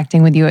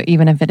connecting with you,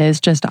 even if it is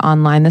just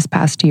online this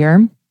past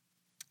year.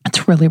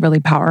 It's really, really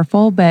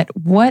powerful. But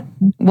what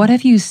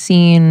have you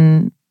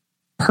seen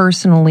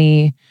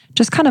personally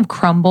just kind of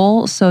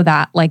crumble so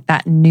that like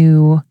that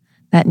new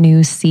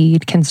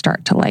seed can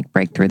start to like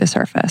break through the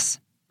surface?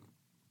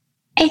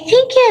 I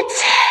think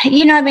it's,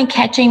 you know, I've been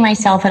catching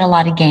myself at a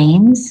lot of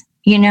games.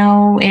 You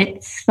know,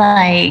 it's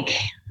like,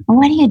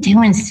 what are you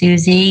doing,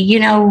 Susie? You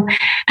know,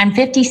 I'm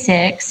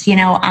 56, you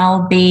know,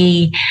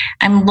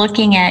 I'm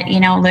looking at,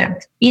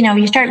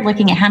 you start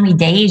looking at how many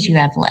days you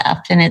have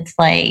left. And it's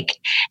like,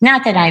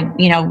 not that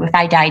if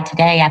I died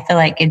today, I feel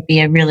like it'd be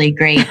a really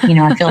great, you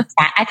know, I feel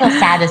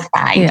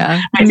satisfied. Yeah.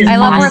 I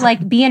love where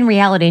like be in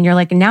reality and you're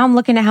like, now I'm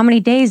looking at how many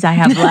days I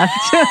have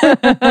left.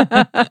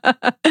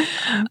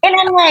 And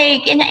I'm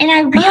like, and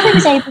I really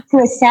was able to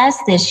assess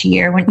this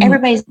year when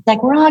everybody's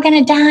like, we're all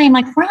going to die. I'm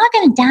like, we're all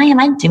going to die. Am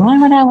I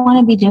doing what I want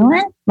to be doing?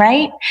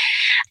 Right.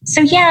 So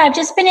yeah, I've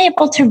just been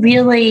able to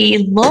really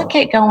look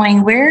at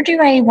going, where do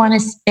I want to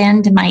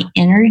spend my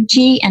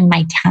energy and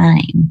my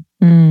time?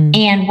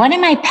 And what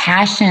am I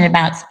passionate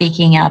about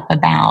speaking up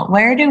about?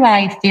 Where do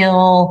I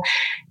feel,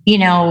 what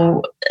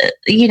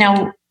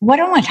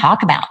do I want to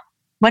talk about?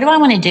 What do I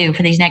want to do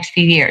for these next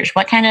few years?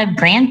 What kind of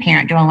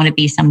grandparent do I want to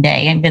be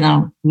someday? Even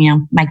though,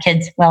 my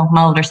kids, my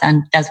older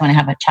son does want to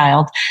have a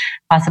child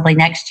possibly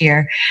next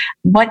year.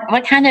 What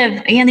kind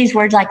of, these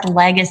words like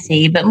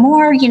legacy, but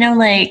more,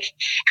 like,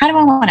 how do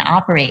I want to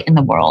operate in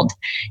the world?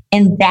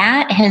 And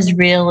that has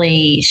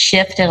really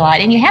shifted a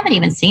lot. And you haven't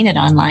even seen it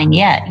online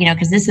yet,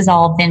 because this has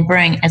all been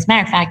brewing. As a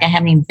matter of fact, I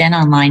haven't even been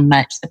online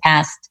much the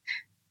past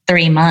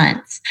 3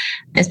 months.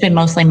 It's been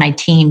mostly my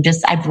team.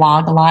 I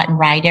vlog a lot and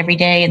write every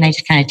day, and they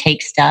just kind of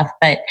take stuff.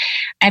 But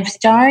I'm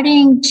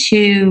starting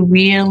to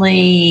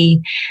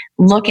really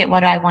look at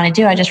what I want to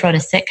do. I just wrote a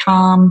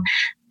sitcom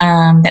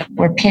that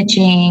we're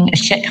pitching, a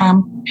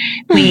shitcom.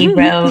 We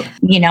wrote,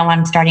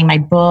 I'm starting my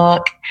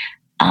book.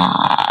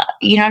 I've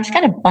just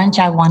got a bunch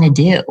I want to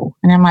do.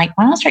 And I'm like,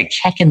 why don't I start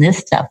checking this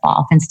stuff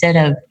off instead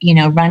of,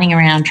 running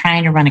around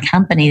trying to run a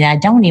company that I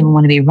don't even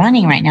want to be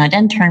running right now. It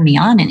doesn't turn me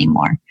on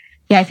anymore.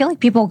 Yeah, I feel like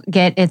people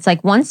it's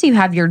like once you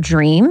have your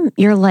dream,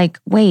 you're like,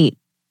 wait,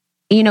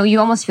 you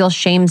almost feel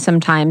shame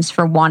sometimes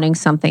for wanting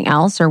something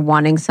else or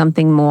wanting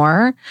something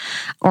more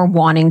or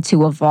wanting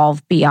to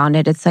evolve beyond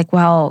it. It's like,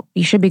 well,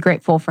 you should be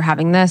grateful for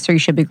having this or you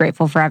should be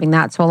grateful for having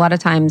that. So a lot of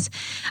times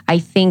I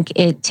think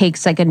it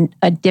takes like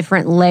a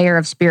different layer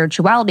of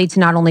spirituality to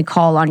not only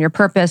call on your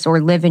purpose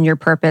or live in your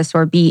purpose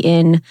or be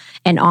in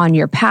and on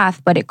your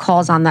path, but it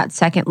calls on that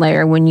second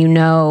layer when you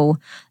know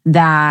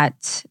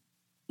that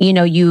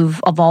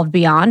you've evolved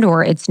beyond,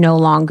 or it's no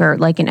longer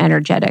like an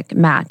energetic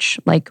match,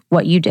 like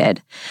what you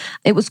did.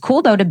 It was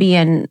cool though to be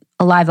in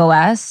Alive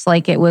OS.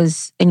 Like it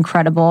was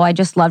incredible. I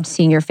just loved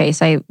seeing your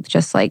face. I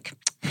just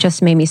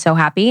made me so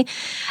happy.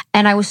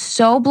 And I was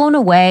so blown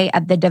away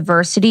at the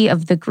diversity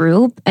of the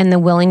group and the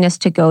willingness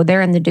to go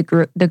there and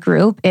the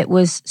group. It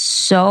was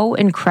so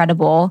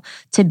incredible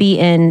to be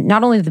in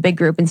not only the big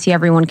group and see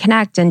everyone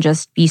connect and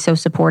just be so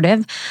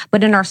supportive,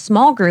 but in our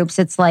small groups,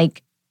 it's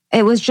like,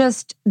 it was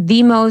just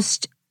the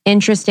most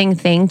interesting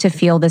thing to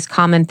feel this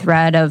common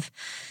thread of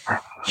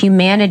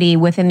humanity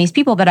within these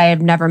people that I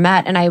have never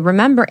met. And I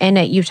remember in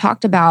it, you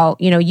talked about,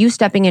 you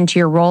stepping into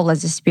your role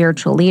as a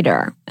spiritual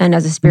leader and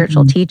as a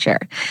spiritual teacher,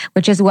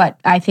 which is what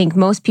I think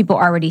most people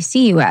already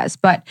see you as.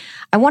 But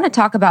I want to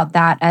talk about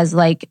that as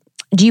like,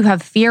 do you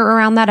have fear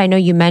around that? I know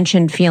you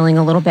mentioned feeling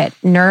a little bit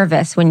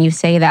nervous when you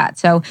say that.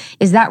 So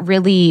is that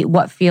really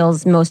what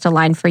feels most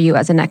aligned for you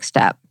as a next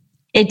step?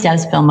 It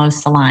does feel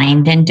most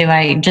aligned. And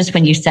just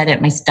when you said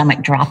it, my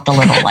stomach dropped a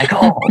little like,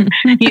 I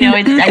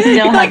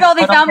still have like,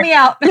 they found me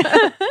out.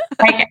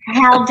 Like,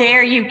 how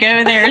dare you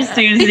go there,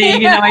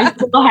 Susie? I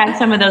still have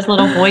some of those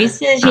little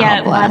voices.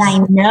 Yet what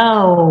I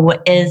know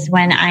is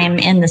when I'm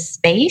in the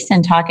space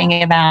and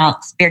talking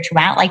about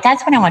spirituality, like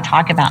that's what I want to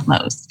talk about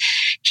most.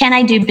 Can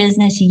I do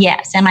business?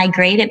 Yes. Am I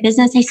great at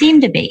business? I seem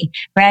to be,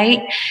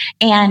 right?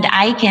 And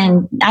I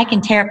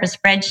can tear up a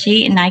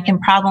spreadsheet and I can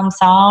problem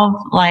solve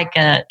like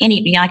a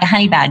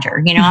honey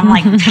badger. I'm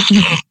like,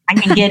 I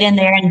can get in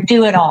there and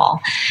do it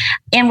all.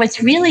 And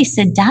what's really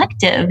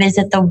seductive is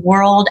that the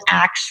world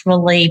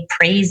actually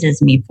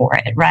praises me for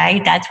it,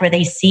 right? That's where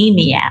they see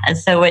me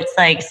as. So it's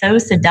like so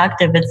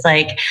seductive. It's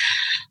like,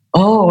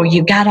 oh,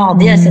 you got all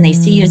this, and they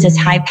see you as this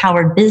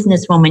high-powered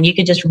businesswoman. You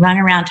could just run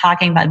around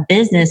talking about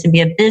business and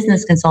be a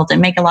business consultant,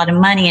 make a lot of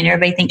money, and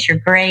everybody thinks you're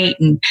great.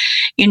 And,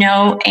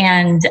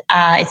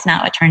 it's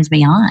not what turns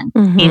me on.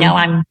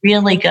 I'm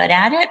really good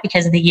at it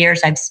because of the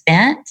years I've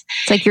spent.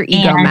 It's like your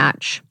ego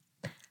match.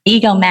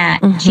 Ego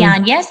match. Yeah.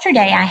 And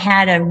yesterday I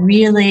had a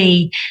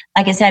really,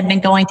 like I said, I've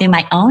been going through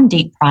my own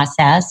deep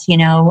process,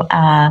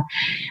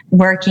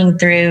 working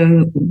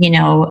through,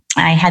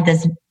 I had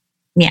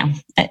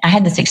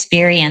this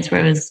experience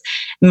where it was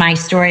my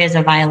story as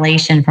a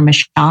violation from a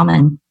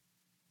shaman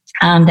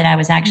that I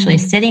was actually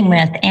sitting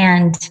with.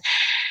 And,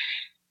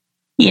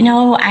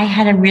 I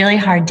had a really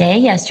hard day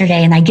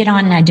yesterday, and I get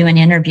on and I do an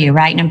interview,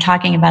 right? And I'm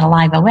talking about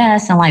Alive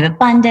OS and Alive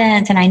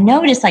Abundance. And I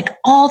noticed like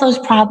all those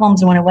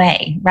problems went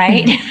away,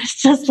 right? It's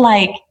just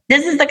like,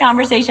 this is the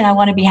conversation I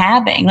want to be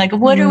having. Like,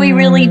 what are we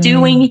really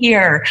doing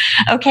here?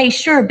 Okay,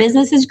 sure.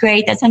 Business is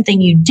great. That's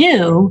something you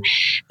do,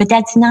 but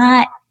that's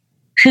not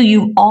who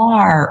you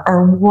are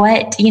or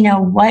what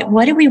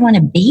do we want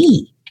to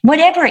be?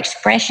 Whatever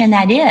expression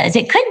that is.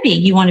 It could be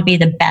you want to be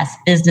the best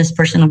business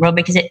person in the world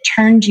because it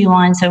turns you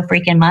on so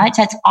freaking much.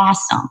 That's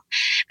awesome.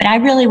 But I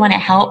really want to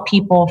help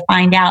people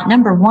find out,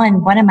 number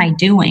one, what am I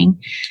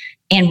doing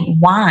and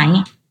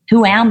why?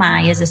 Who am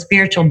I as a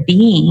spiritual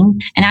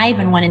being? And I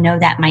even want to know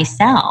that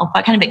myself.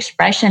 What kind of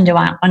expression do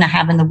I want to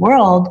have in the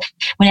world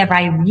whenever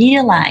I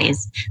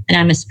realize that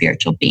I'm a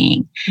spiritual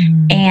being?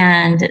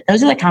 And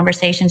those are the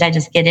conversations I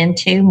just get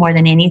into more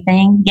than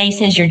anything. Ye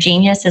says your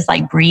genius is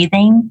like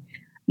breathing.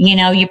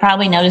 You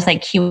probably notice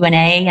like Q&A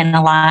and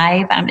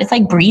Alive. It's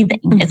like breathing.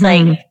 It's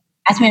like,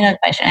 ask me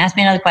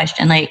another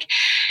question. Like,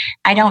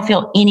 I don't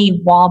feel any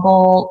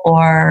wobble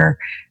or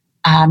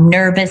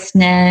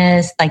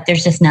nervousness. Like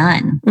there's just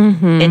none.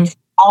 It's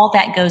all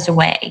that goes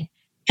away.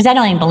 Because I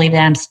don't even believe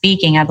that I'm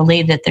speaking. I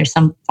believe that there's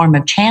some form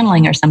of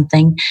channeling or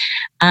something.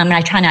 And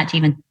I try not to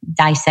even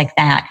dissect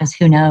that because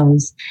who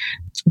knows.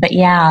 But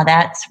yeah,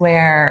 that's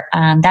where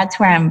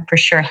I'm for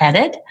sure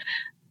headed.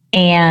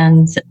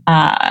 And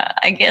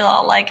I get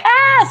all like,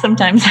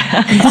 sometimes.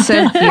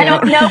 So I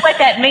don't know what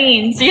that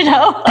means,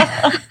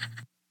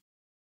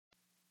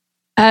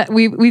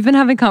 We've been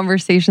having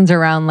conversations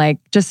around like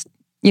just,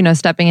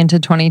 stepping into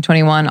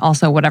 2021,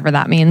 also whatever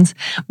that means.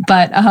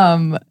 But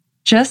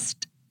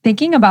just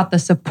thinking about the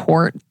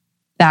support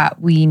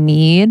that we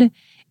need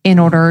in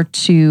order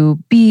to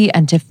be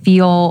and to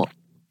feel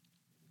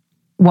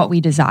what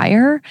we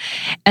desire.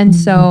 And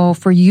so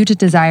for you to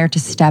desire to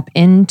step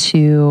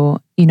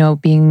into,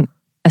 being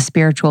a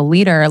spiritual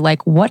leader,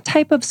 like what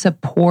type of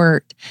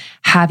support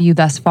have you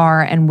thus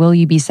far, and will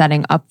you be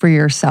setting up for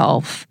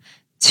yourself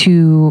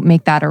to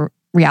make that a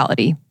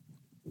reality?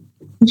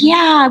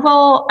 Yeah,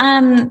 well,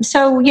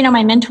 so,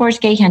 my mentor is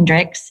Gay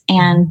Hendricks,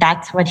 and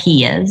that's what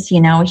he is.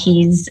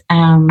 He's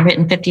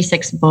written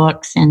 56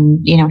 books, and,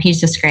 he's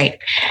just great.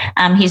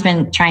 He's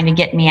been trying to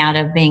get me out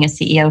of being a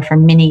CEO for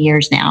many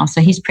years now,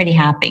 so he's pretty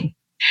happy.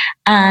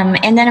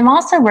 And then I'm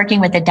also working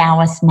with a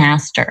Taoist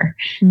master.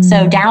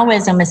 So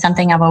Taoism is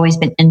something I've always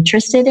been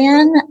interested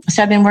in.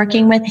 So I've been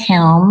working with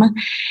him.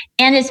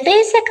 And it's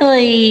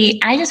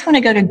basically, I just want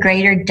to go to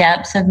greater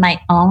depths of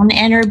my own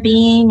inner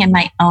being and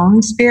my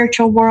own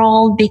spiritual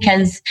world,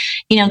 because,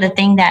 the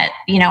thing that,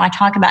 I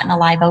talk about in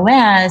Alive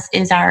OS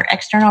is our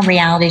external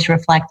reality is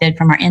reflected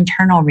from our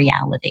internal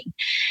reality.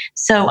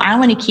 So I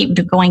want to keep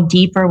going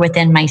deeper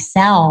within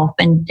myself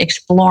and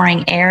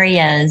exploring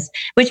areas,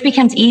 which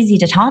becomes easy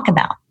to talk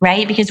about,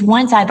 right? Because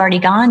once I've already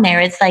gone there,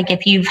 it's like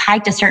if you've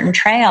hiked a certain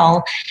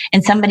trail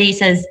and somebody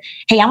says,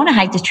 hey, I want to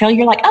hike this trail,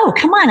 you're like, oh,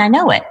 come on, I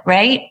know it,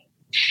 right?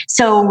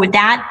 So with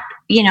that,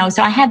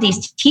 so I have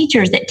these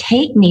teachers that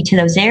take me to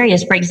those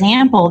areas. For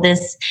example,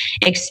 this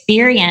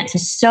experience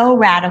is so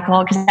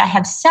radical because I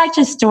have such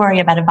a story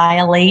about a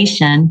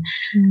violation.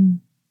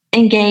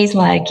 And Gay's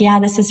like, yeah,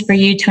 this is for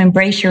you to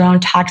embrace your own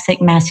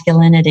toxic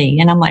masculinity.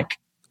 And I'm like,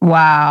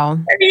 wow.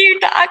 What are you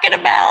talking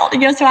about?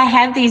 So I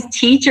have these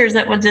teachers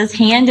that will just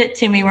hand it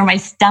to me where my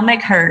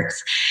stomach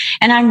hurts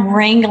and I'm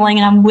wrangling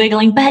and I'm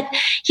wiggling, but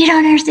you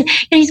don't understand.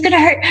 He's going to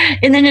hurt.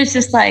 And then it's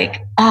just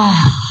like,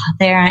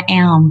 there I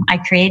am. I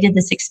created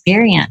this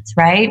experience,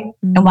 right?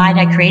 And why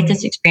did I create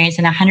this experience?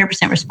 And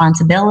 100%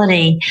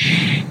 responsibility.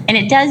 And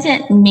it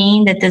doesn't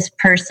mean that this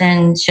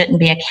person shouldn't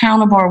be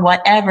accountable or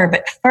whatever.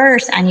 But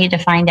first I need to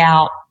find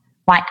out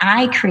why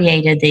I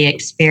created the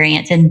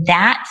experience. And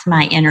that's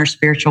my inner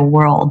spiritual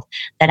world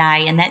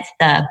and that's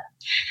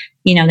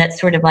that's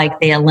sort of like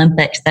the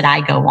Olympics that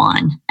I go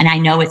on. And I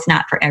know it's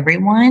not for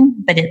everyone,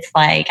 but it's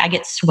like, I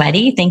get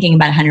sweaty thinking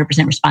about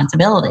 100%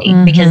 responsibility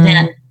because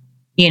then,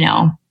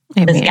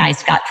 this guy's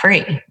scot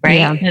free, right?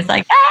 Yeah. And it's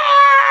like,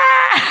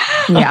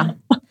 Yeah.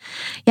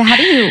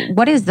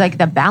 What is like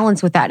the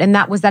balance with that? And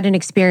was that an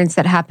experience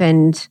that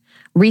happened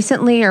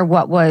recently or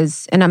what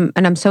was, and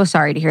I'm so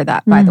sorry to hear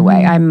that, by the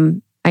way.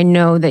 I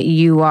know that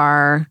you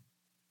are,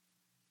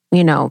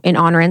 in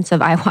honorance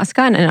of ayahuasca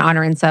and in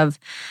honorance of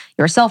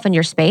yourself and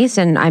your space.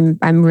 And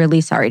I'm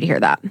really sorry to hear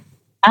that.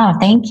 Oh,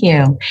 thank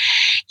you.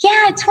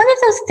 Yeah, it's one of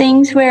those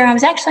things where I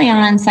was actually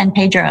on San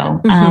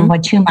Pedro,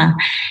 Huachuma,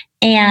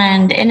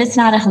 and it's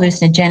not a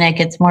hallucinogenic,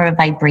 it's more of a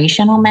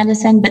vibrational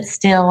medicine, but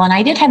still, and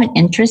I did have an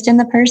interest in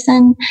the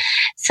person.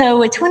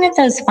 So it's one of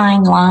those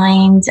fine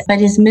lines, but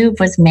his move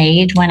was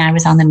made when I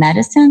was on the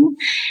medicine.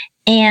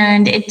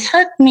 And it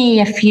took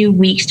me a few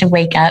weeks to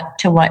wake up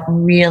to what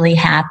really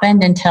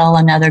happened until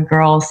another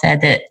girl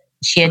said that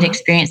she had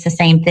experienced the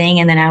same thing.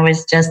 And then I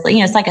was just,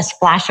 it's like a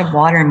splash of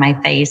water in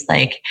my face,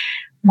 like,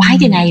 why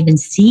didn't I even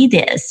see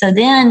this? So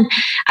then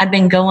I've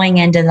been going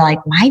into like,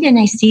 why didn't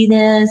I see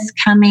this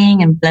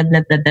coming and blah,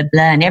 blah, blah, blah,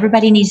 blah. And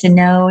everybody needs to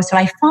know. So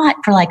I fought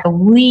for like a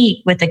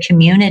week with the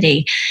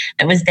community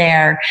that was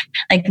there,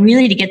 like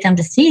really to get them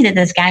to see that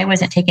this guy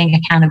wasn't taking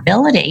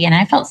accountability. And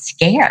I felt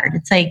scared.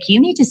 It's like, you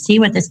need to see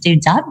what this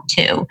dude's up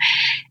to.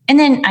 And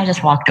then I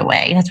just walked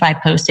away. That's why I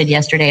posted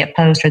yesterday a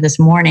post or this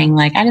morning.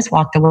 Like I just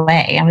walked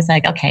away. I was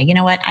like, okay, you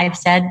know what?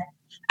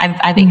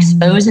 I've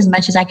exposed as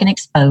much as I can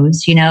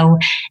expose,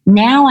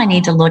 Now I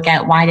need to look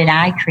at why did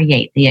I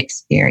create the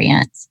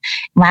experience?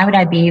 Why would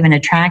I be even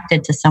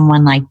attracted to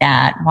someone like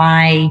that?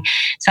 Why?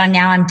 So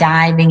now I'm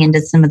diving into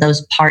some of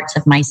those parts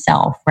of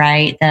myself,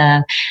 right?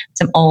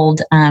 Some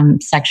old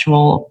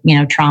sexual,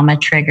 trauma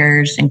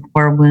triggers and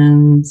core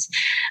wounds,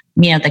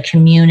 the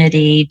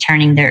community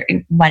turning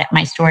what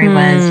my story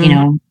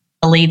was,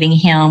 believing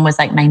him was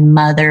like my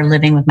mother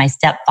living with my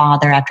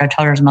stepfather after I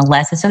told her I was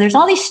molested. So there's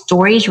all these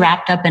stories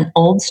wrapped up in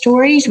old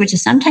stories, which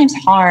is sometimes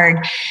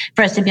hard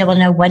for us to be able to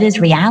know what is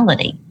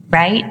reality,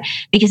 right?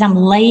 Because I'm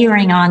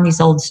layering on these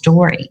old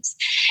stories.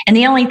 And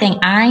the only thing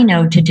I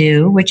know to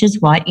do, which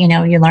is what, you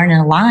learn in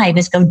Alive,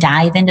 is go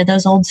dive into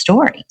those old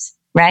stories,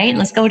 right?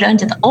 Let's go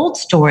into the old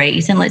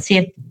stories and let's see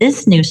if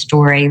this new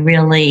story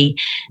really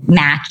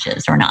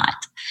matches or not.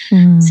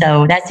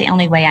 So that's the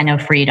only way I know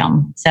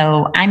freedom.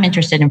 So I'm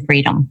interested in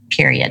freedom,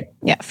 period.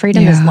 Yeah,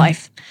 freedom is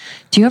life.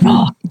 Do you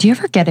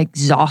ever get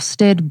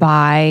exhausted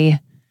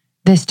by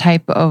this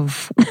type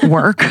of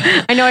work?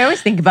 I know. I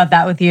always think about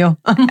that with you.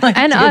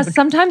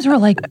 Sometimes we're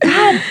like,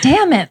 God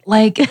damn it.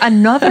 Like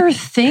another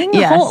thing,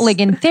 like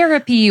in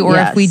therapy or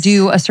if we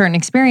do a certain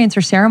experience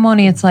or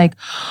ceremony, it's like,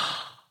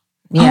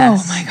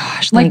 oh my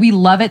gosh. Like we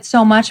love it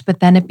so much,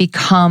 but then it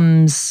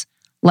becomes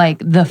like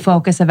the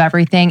focus of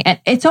everything. And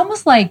it's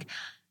almost like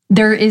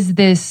there is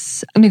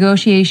this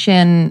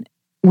negotiation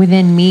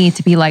within me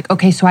to be like,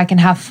 okay, so I can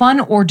have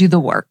fun or do the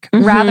work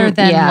rather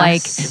than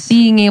like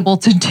being able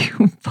to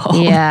do both.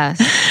 Yes.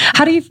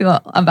 How do you feel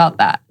about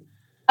that?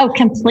 Oh,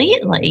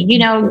 completely.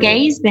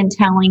 Gay's been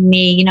telling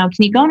me, can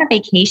you go on a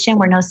vacation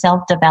where no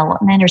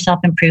self-development or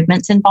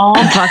self-improvement's involved?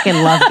 I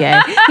fucking love Gay.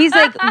 He's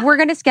like, we're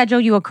going to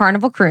schedule you a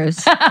Carnival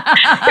cruise.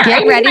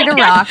 Get ready to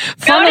rock.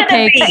 Funnel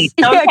cakes.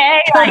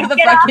 Okay. Go to the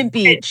fucking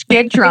beach.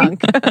 Get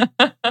drunk.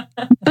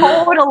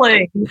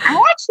 Totally.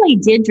 I actually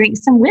did drink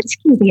some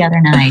whiskey the other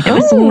night. It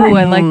was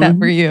I like that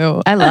for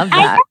you. I love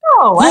that. I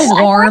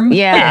know. Warm.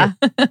 Yeah.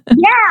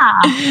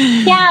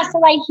 Yeah.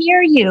 So I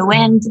hear you.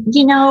 And,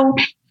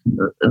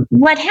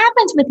 what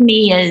happens with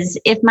me is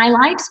if my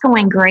life's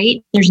going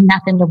great, there's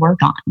nothing to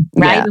work on,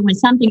 right? Yeah. But when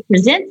something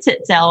presents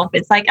itself,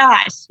 it's like,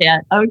 ah,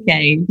 shit,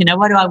 okay,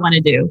 what do I want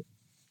to do?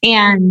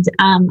 And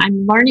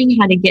I'm learning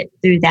how to get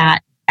through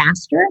that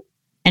faster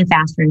and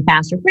faster and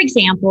faster. For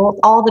example,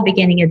 all the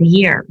beginning of the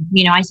year,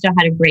 I still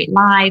had a great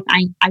life.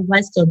 I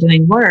was still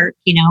doing work,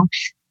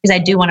 because I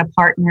do want a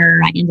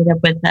partner. I ended up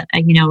with,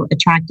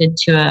 attracted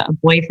to a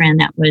boyfriend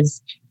that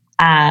was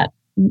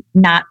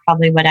not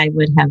probably what I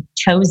would have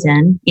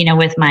chosen,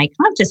 with my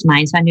conscious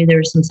mind. So I knew there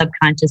were some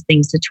subconscious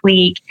things to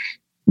tweak,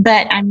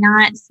 but I'm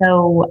not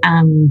so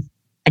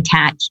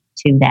attached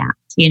to that.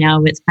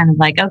 It's kind of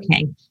like,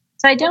 okay.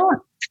 So I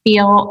don't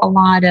feel a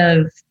lot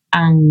of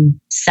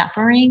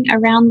suffering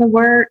around the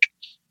work.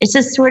 It's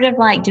just sort of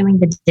like doing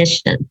the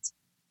dishes.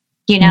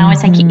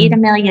 It's like you eat a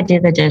meal, you do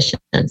the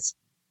dishes.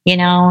 You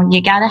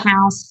got a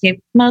house, you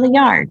mow the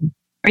yard,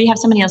 or you have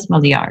somebody else mow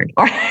the yard.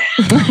 Or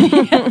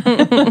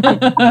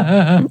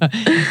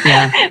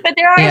Yeah. But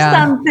there are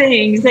some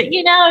things that,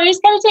 you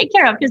just got to take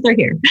care of because they're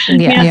here.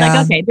 Yeah. It's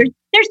like, okay,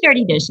 there's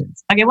dirty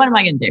dishes. Okay, what am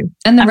I going to do?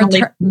 And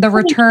the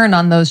return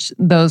on those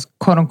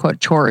quote unquote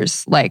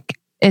chores, like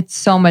it's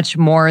so much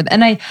more.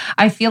 And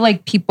I feel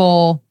like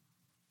people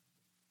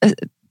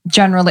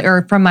generally,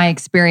 or from my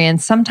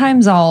experience,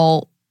 sometimes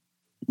I'll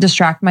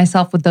distract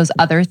myself with those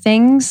other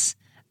things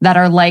that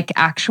are like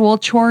actual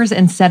chores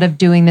instead of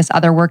doing this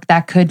other work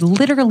that could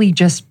literally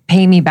just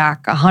pay me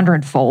back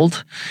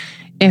 100-fold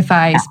if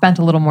I spent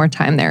a little more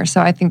time there.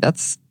 So I think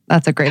that's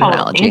a great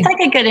analogy. It's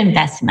like a good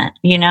investment,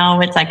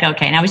 It's like,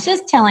 okay. And I was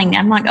just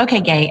I'm like,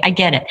 okay, Gay, I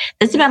get it.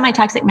 This is about my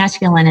toxic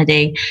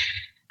masculinity.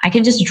 I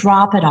can just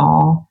drop it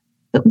all.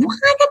 But what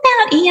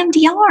about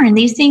EMDR and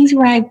these things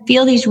where I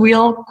feel these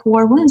real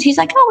core wounds? He's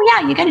like, oh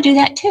yeah, you got to do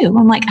that too.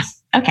 I'm like,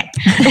 okay.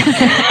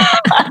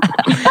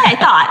 I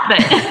thought, but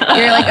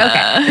you're like,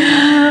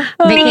 okay.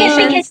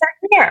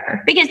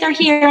 Because they're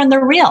here and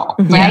they're real,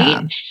 right?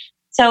 Yeah.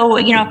 So,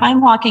 if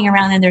I'm walking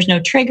around and there's no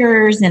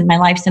triggers and my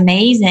life's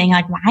amazing,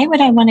 like, why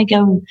would I want to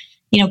go,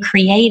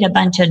 create a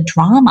bunch of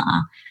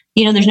drama?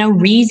 There's no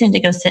reason to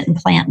go sit and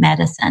plant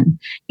medicine,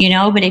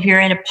 but if you're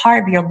in a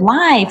part of your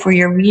life where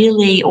you're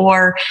really,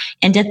 or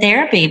into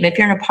therapy, but if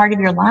you're in a part of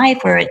your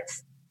life where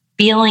it's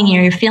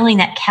you're feeling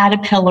that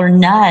caterpillar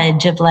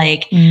nudge of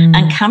like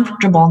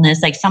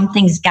uncomfortableness, like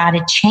something's got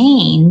to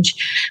change,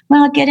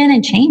 well, get in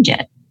and change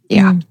it.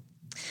 Yeah.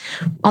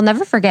 I'll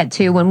never forget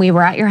too, when we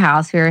were at your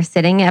house, we were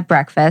sitting at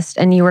breakfast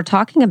and you were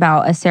talking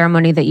about a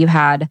ceremony that you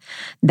had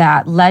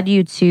that led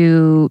you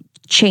to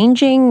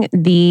changing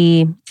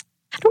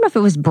I don't know if it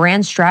was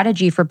brand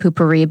strategy for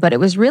Poo-Pourri, but it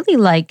was really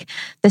like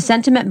the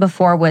sentiment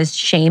before was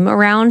shame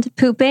around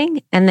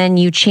pooping. And then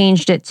you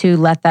changed it to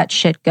let that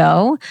shit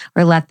go,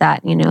 or let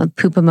that,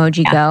 poop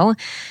emoji go.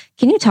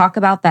 Can you talk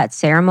about that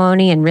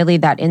ceremony and really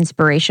that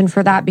inspiration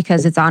for that?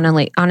 Because it's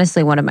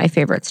honestly one of my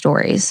favorite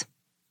stories.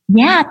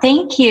 Yeah,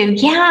 thank you.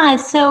 Yeah.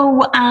 So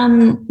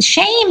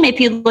shame, if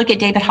you look at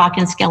David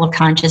Hawkins' scale of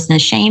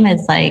consciousness, shame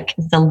is like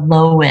the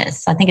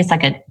lowest. I think it's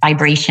like a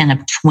vibration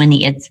of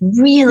 20. It's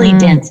really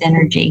dense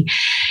energy.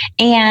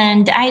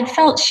 And I had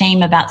felt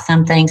shame about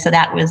something. So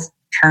that was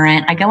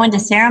current. I go into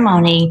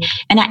ceremony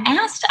and I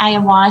asked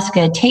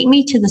ayahuasca, take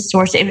me to the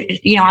source.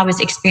 I was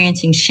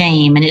experiencing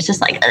shame and it's just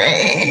like,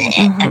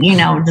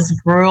 this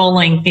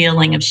grueling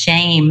feeling of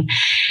shame.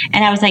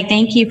 And I was like,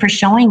 thank you for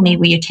showing me.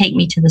 Will you take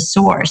me to the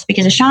source?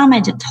 Because a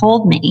shaman had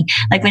told me,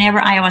 like, whenever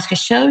ayahuasca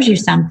shows you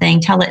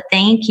something, tell it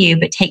thank you,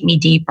 but take me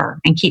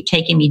deeper and keep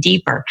taking me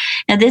deeper.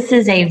 Now, this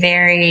is a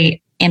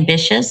very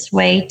ambitious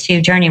way to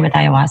journey with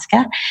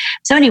ayahuasca.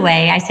 So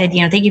anyway, I said,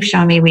 thank you for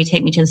showing me, will you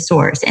take me to the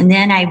source? And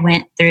then I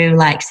went through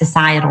like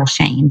societal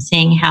shame,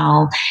 seeing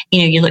how,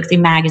 you look through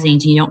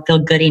magazines and you don't feel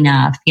good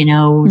enough,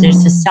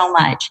 there's just so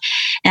much.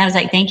 And I was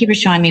like, thank you for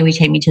showing me, will you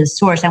take me to the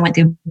source? I went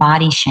through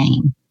body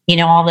shame,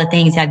 all the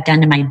things I've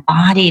done to my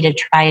body to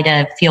try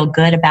to feel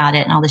good about it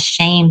and all the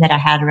shame that I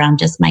had around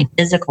just my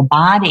physical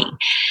body.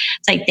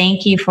 It's like,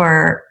 thank you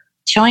for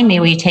showing me,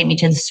 will you take me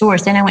to the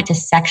source? Then I went to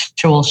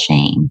sexual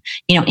shame,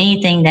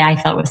 anything that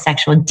I felt was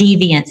sexual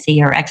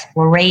deviancy or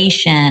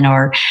exploration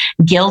or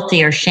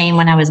guilty or shame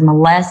when I was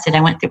molested.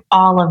 I went through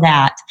all of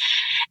that.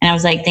 And I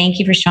was like, thank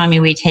you for showing me,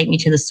 will you take me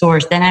to the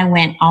source? Then I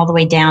went all the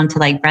way down to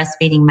like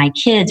breastfeeding my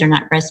kids or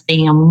not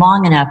breastfeeding them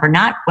long enough, or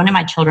not, one of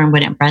my children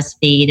wouldn't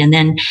breastfeed. And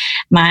then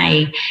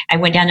I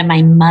went down to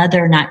my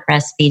mother not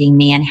breastfeeding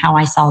me and how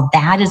I saw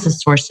that as a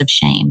source of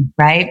shame,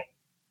 right?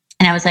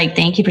 And I was like,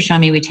 thank you for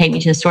showing me, will you take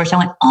me to the source? I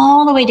went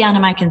all the way down to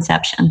my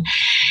conception.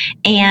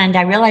 And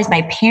I realized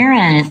my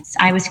parents,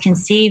 I was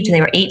conceived,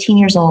 they were 18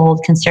 years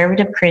old,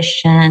 conservative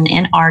Christian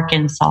in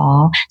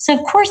Arkansas. So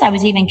of course I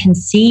was even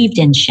conceived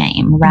in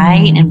shame,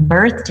 right? And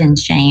birthed in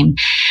shame.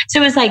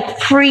 So it was like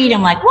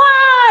freedom, like,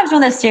 wow, it was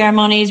one of those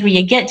ceremonies where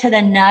you get to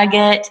the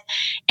nugget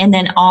and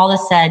then all of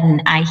a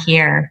sudden I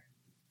hear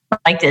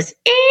like this,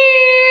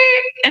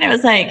 and it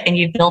was like, and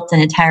you built an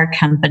entire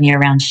company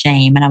around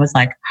shame. And I was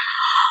like,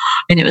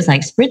 and it was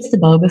like, spritz the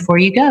bow before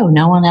you go.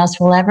 No one else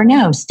will ever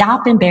know.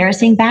 Stop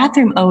embarrassing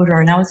bathroom odor.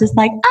 And I was just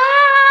like,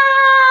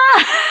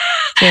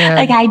 Dude.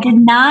 Like I did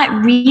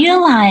not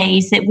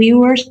realize that we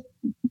were,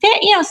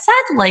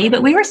 subtly,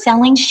 but we were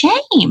selling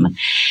shame.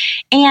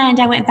 And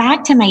I went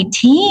back to my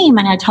team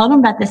and I told them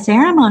about the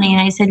ceremony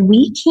and I said,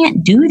 we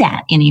can't do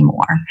that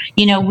anymore.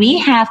 We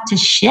have to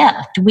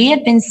shift. We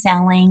have been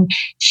selling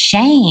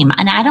shame.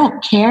 And I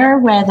don't care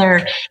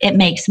whether it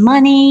makes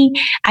money.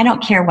 I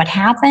don't care what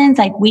happens.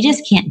 Like we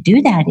just can't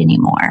do that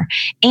anymore.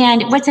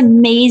 And what's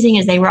amazing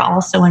is they were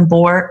also on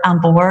board.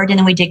 And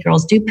then we did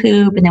Girls Do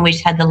Poop. And then we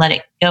just had the Let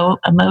It Go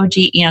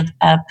emoji,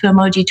 poo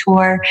emoji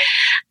tour.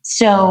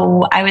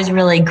 So I was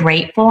really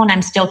grateful and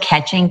I'm still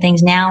catching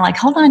things now like,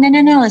 hold on,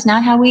 no, it's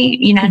not how we,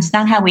 it's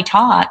not how we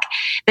talk.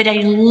 But I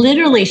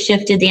literally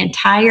shifted the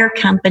entire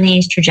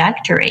company's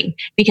trajectory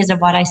because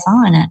of what I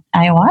saw in an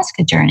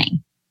ayahuasca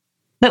journey.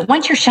 But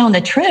once you're shown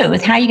the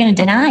truth, how are you going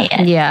to deny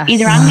it? Yes.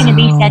 Either I'm going to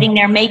be sitting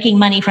there making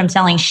money from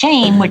selling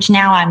shame, which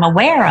now I'm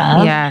aware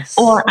of, yes,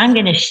 or I'm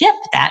going to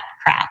shift that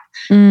crap.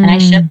 And I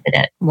shifted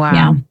it. Wow.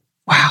 Yeah.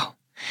 Wow.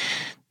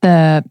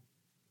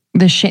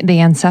 The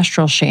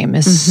ancestral shame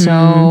is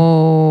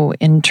so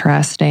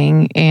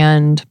interesting.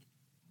 And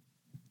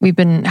we've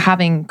been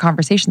having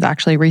conversations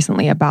actually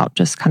recently about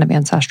just kind of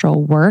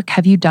ancestral work.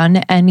 Have you done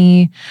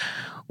any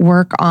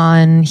work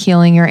on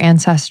healing your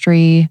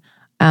ancestry?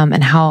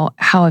 And how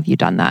have you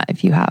done that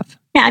if you have?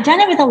 Yeah, I've done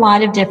it with a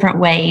lot of different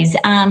ways.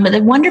 But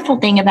the wonderful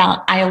thing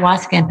about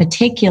ayahuasca in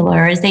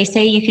particular is they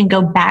say you can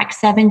go back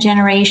 7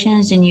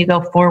 generations and you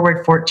go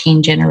forward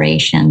 14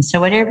 generations.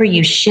 So whatever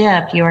you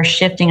shift, you are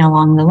shifting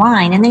along the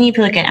line. And then if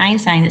you look at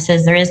Einstein, that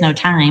says there is no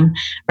time,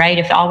 right?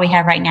 If all we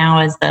have right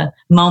now is the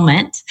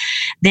moment,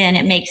 then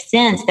it makes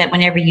sense that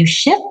whenever you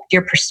shift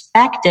your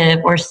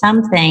perspective or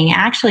something,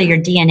 actually your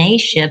DNA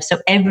shifts. So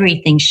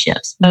everything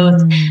shifts,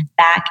 both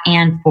back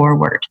and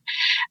forward.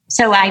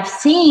 So I've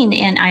seen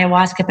in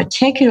ayahuasca,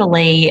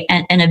 particularly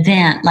an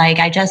event, like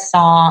I just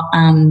saw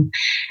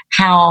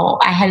how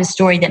I had a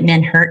story that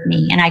men hurt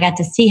me. And I got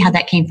to see how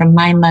that came from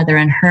my mother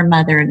and her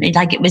mother. And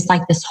it was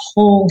like this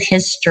whole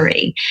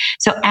history.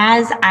 So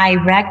as I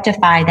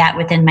rectify that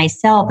within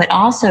myself, it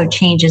also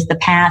changes the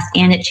past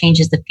and it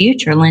changes the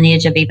future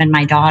lineage of even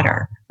my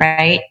daughter,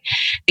 right?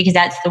 Because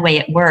that's the way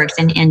it works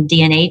and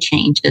DNA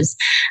changes.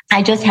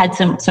 I just had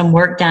some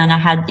work done. I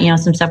had,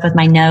 some stuff with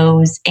my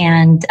nose.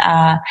 And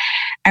I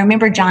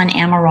remember John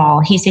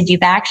Amaral, he said,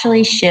 you've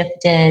actually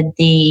shifted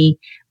the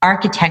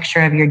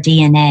architecture of your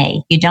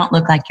DNA. You don't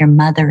look like your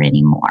mother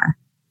anymore.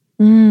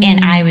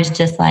 And I was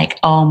just like,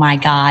 oh my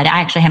God.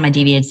 I actually had my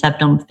deviated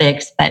septum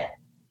fixed, but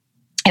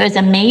it was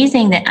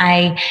amazing that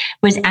I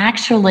was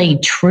actually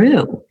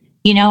true.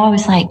 I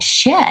was like,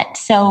 shit.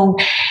 So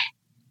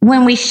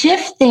when we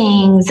shift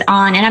things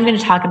on, and I'm going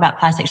to talk about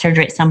plastic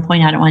surgery at some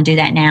point. I don't want to do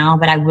that now,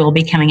 but I will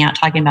be coming out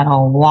talking about a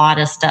lot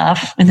of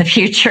stuff in the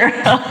future.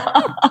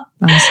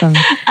 Awesome.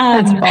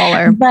 That's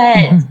baller.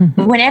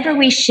 But whenever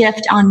we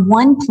shift on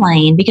one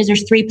plane, because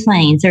there's 3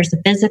 planes, there's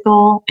the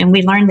physical, and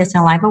we learned this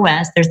in Alive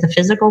West, there's the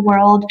physical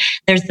world,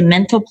 there's the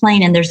mental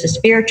plane, and there's the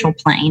spiritual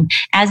plane.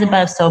 As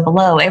above, so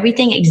below.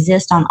 Everything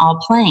exists on all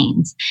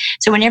planes.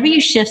 So whenever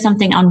you shift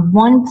something on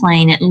one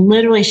plane, it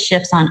literally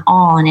shifts on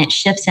all, and it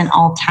shifts in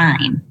all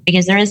time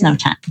because there is no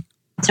time.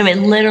 So it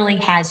literally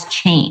has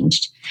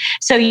changed.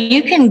 So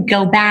you can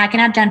go back,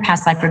 and I've done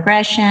past life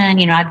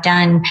regression. I've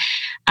done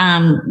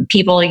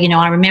people,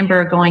 I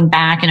remember going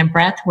back in a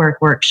breathwork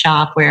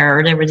workshop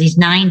where there were these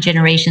 9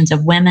 generations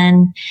of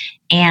women.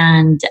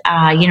 And,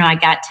 I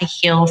got to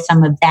heal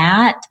some of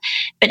that.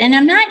 And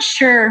I'm not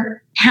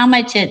sure how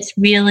much it's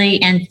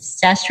really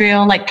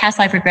ancestral, like past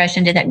life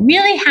regression. Did that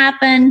really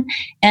happen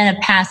in a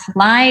past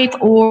life?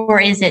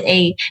 Or is it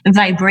a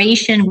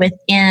vibration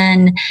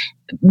within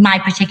my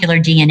particular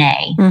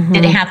DNA?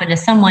 Did it happen to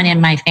someone in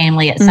my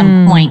family at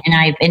some point and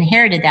I've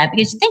inherited that?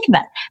 Because think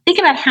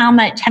about how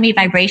many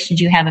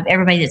vibrations you have of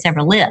everybody that's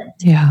ever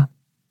lived. Yeah.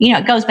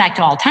 It goes back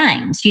to all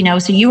times, so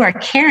you are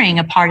carrying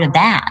a part of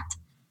that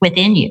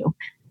within you.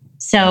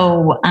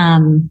 So,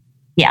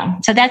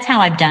 so that's how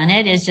I've done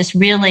it, is just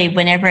really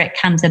whenever it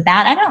comes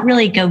about, I don't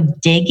really go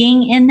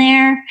digging in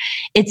there.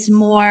 It's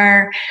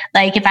more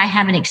like if I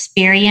have an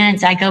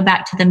experience, I go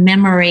back to the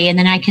memory and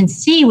then I can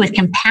see with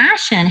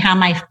compassion how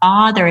my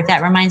father, if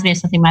that reminds me of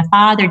something my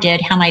father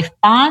did, how my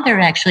father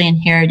actually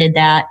inherited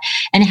that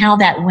and how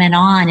that went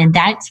on. And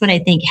that's what I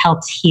think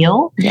helps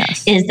heal,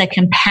 is the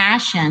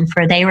compassion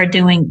for they were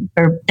doing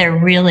their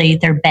really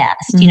their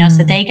best,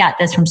 so they got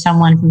this from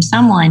someone,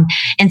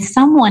 and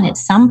someone at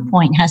some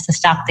point has to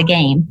stop the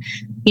game.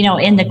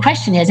 And the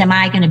question is, am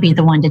I going to be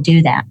the one to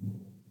do that?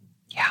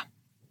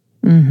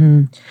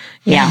 Yeah.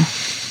 Yeah.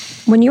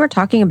 When you were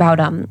talking about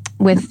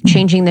with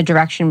changing the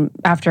direction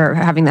after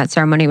having that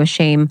ceremony with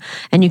shame,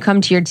 and you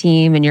come to your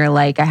team and you're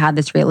like, I had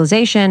this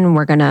realization,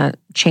 we're going to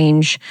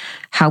change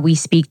how we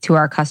speak to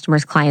our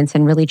customers, clients,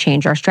 and really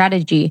change our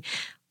strategy.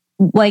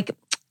 Like,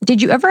 did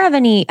you ever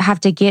have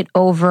to get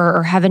over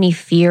or have any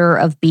fear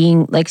of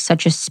being like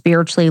such a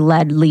spiritually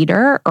led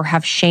leader, or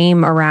have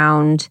shame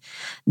around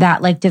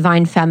that like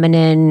divine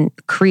feminine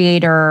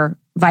creator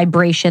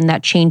vibration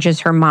that changes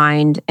her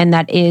mind and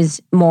that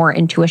is more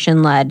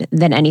intuition led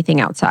than anything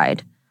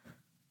outside?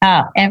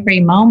 Every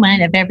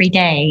moment of every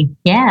day.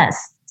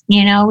 Yes.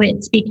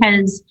 It's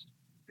because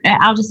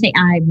I'll just say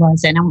I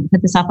won't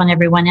put this off on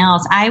everyone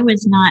else. I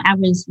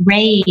was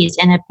raised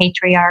in a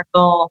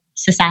patriarchal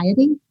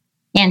society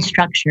and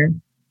structure.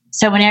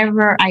 So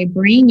whenever I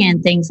bring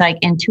in things like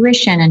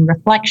intuition and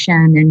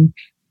reflection and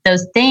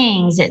those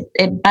things,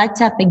 it butts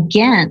up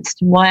against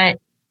what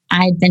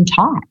I'd been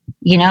taught,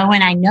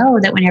 and I know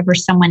that whenever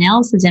someone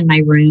else is in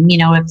my room,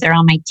 if they're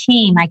on my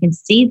team, I can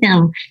see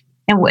them.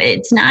 And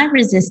it's not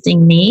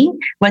resisting me.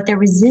 What they're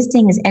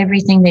resisting is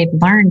everything they've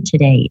learned to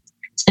date.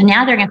 So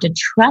now they're going to have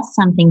to trust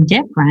something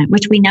different,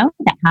 which we know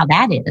how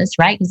that is,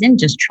 right? Because then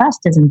just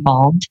trust is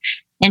involved.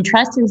 And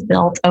trust is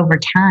built over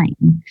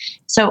time.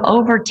 So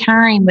over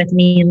time, with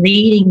me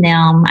leading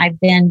them, I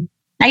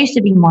used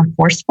to be more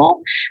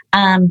forceful,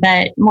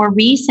 but more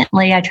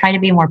recently, I try to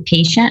be more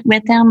patient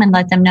with them and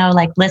let them know,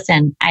 like,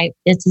 listen,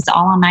 this is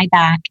all on my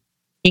back.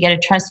 You got to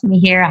trust me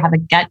here. I have a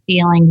gut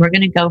feeling. We're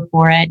going to go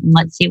for it and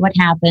let's see what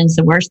happens.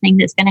 The worst thing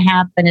that's going to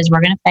happen is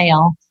we're going to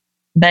fail,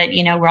 but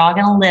we're all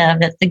going to live.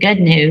 That's the good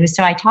news.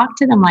 So I talk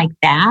to them like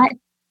that,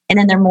 and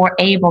then they're more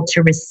able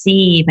to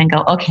receive and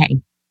go, okay,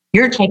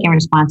 you're taking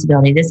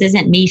responsibility. This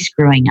isn't me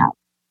screwing up,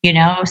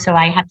 so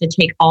I have to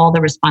take all the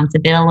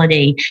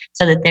responsibility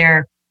so that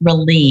they're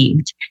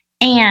relieved.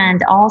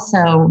 And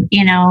also,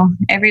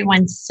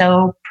 everyone's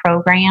so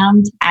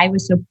programmed. I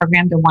was so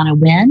programmed to want to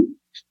win,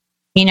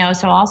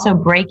 so also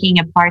breaking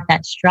apart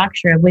that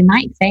structure. We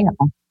might fail.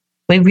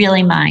 We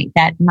really might.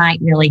 That might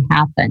really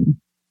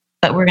happen,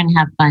 but we're going to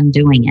have fun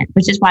doing it,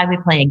 which is why we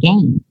play a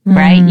game,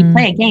 right? You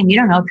play a game. You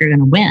don't know if you're going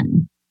to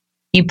win.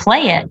 You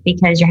play it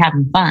because you're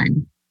having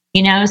fun.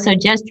 So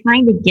just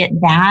trying to get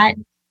that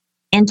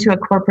into a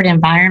corporate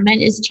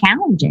environment is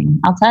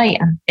challenging. I'll tell you,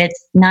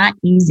 it's not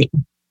easy.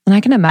 And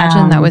I can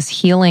imagine that was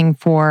healing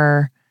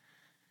for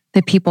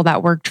the people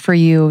that worked for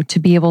you to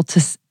be able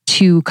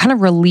to kind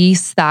of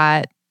release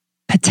that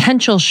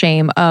potential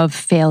shame of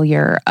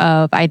failure,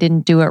 of I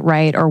didn't do it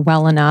right or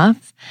well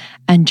enough,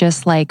 and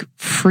just like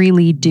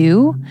freely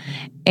do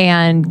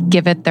and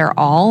give it their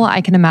all.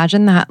 I can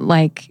imagine that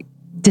like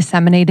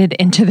disseminated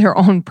into their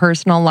own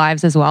personal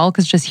lives as well,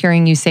 because just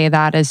hearing you say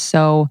that is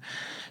so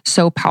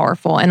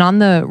powerful. And on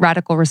the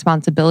radical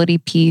responsibility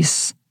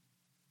piece,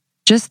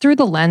 just through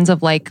the lens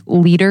of like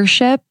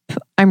leadership,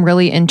 I'm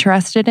really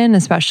interested in,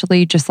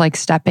 especially just like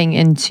stepping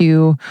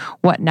into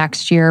what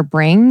next year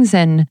brings.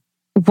 And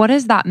what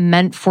has that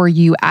meant for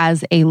you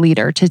as a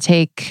leader to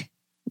take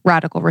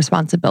radical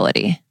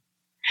responsibility?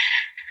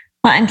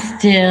 Well, I'm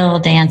still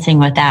dancing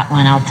with that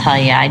one. I'll tell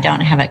you, I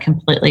don't have it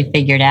completely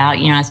figured out.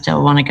 I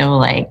still want to go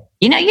like,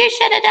 you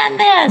should have done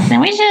this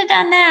and we should have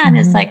done that. And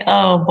it's like,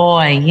 oh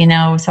boy,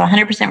 so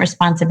 100%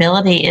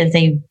 responsibility is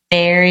a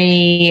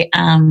very,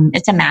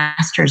 it's a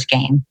master's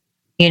game,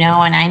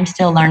 and I'm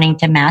still learning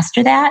to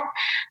master that.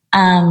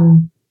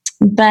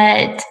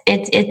 But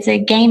it's a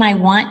game I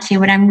want to.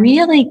 What I'm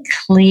really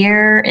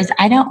clear is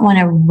I don't want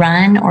to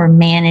run or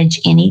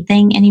manage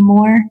anything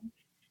anymore.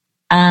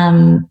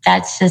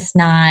 That's just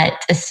not.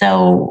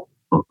 So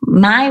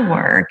my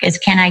work is,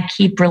 can I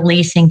keep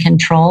releasing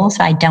control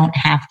so I don't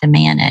have to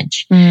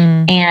manage?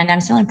 And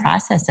I'm still in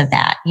process of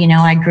that.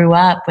 I grew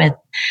up with,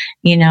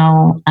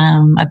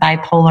 a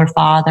bipolar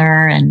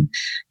father, and,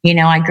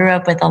 I grew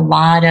up with a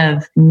lot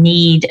of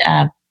need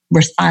of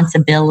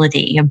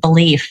responsibility, a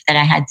belief that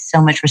I had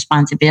so much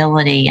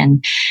responsibility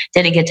and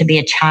didn't get to be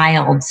a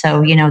child.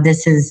 So,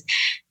 this is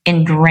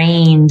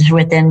ingrained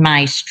within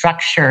my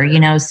structure,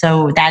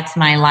 so that's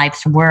my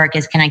life's work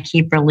is, can I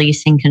keep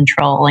releasing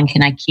control, and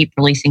can I keep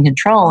releasing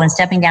control? And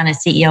stepping down as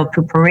CEO of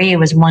Poo-Pourri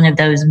was one of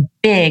those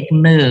big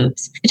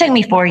moves. It took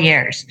me 4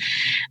 years,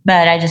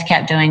 but I just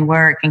kept doing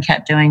work and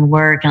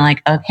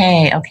like,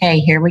 okay,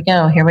 here we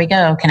go.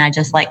 Can I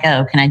just let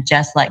go?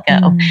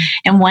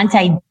 And once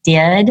I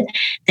did,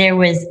 there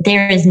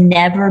has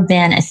never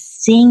been a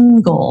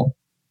single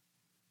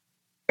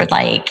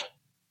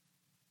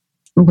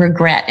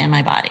regret in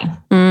my body.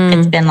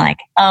 It's been like,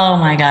 oh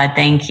my God,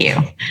 thank you.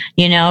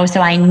 So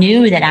I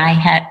knew that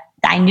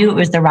I knew it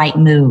was the right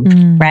move,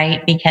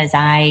 right? Because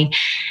I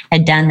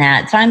had done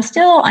that. So I'm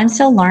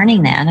still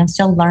learning that. I'm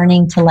still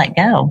learning to let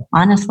go,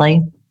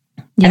 honestly.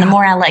 Yeah. And the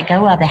more I let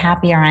go of, the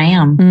happier I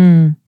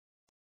am.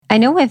 I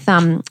know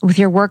with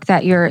your work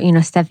that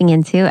you're stepping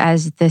into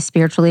as the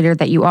spiritual leader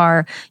that you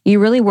are, you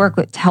really work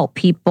to help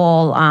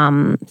people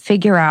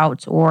figure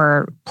out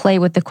or play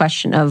with the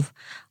question of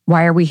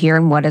why are we here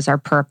and what is our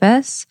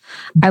purpose?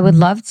 I would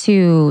love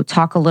to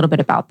talk a little bit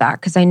about that,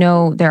 because I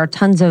know there are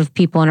tons of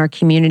people in our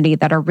community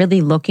that are really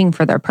looking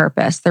for their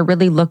purpose. They're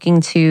really looking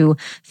to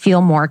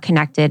feel more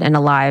connected and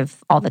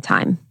alive all the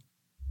time.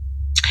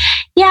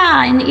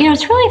 Yeah. And,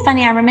 it's really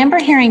funny. I remember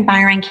hearing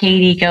Byron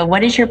Katie go,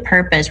 what is your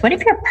purpose? What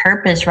if your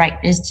purpose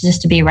is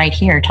just to be right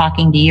here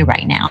talking to you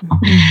right now?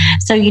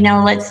 So,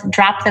 let's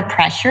drop the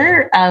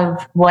pressure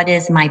of what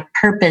is my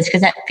purpose,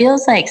 because that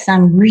feels like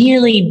some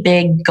really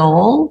big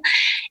goal.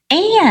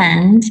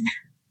 And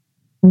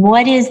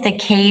what is the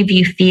cave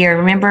you fear?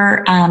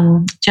 Remember,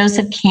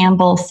 Joseph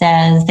Campbell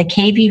says, the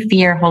cave you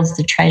fear holds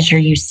the treasure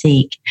you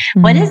seek.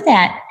 What is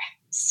that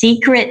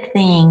secret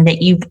thing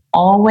that you've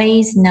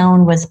always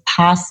known was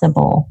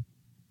possible.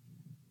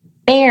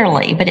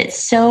 Barely, but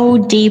it's so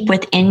deep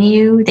within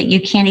you that you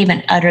can't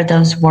even utter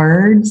those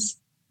words.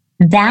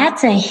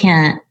 That's a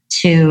hint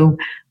to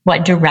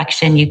what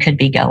direction you could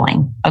be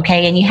going.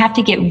 Okay. And you have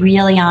to get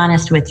really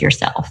honest with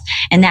yourself.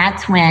 And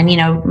that's when,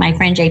 my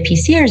friend JP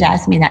Sears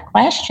asked me that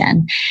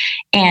question,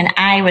 and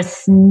I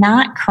was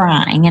not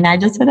crying. And I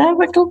just said, I'm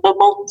a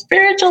global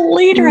spiritual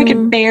leader. I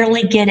could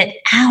barely get it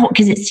out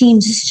because it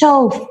seems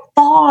so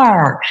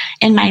far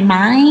in my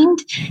mind,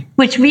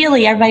 which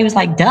really everybody was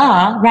like,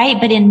 duh, right?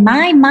 But in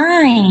my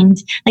mind,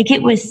 like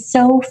it was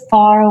so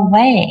far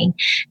away.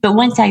 But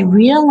once I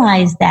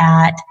realized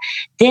that,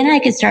 then I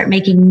could start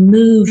making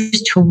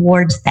moves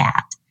towards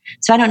that.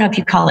 So I don't know if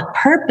you call it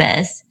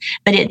purpose,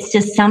 but it's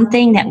just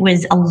something that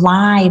was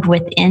alive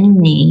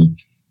within me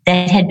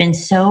that had been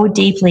so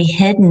deeply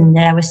hidden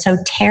that I was so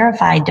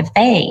terrified to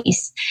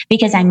face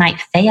because I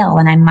might fail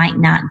and I might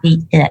not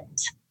be it.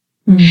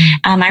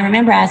 I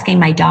remember asking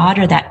my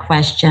daughter that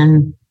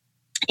question,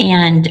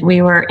 and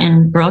we were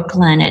in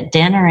Brooklyn at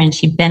dinner, and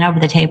she'd been over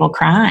the table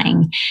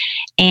crying,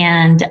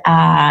 and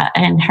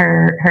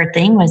her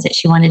thing was that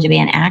she wanted to be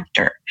an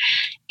actor,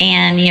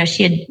 and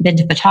she had been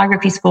to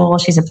photography school.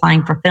 She's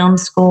applying for film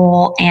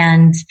school,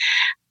 and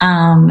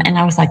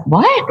I was like,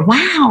 what?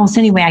 Wow. So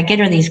anyway, I get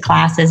her these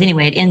classes.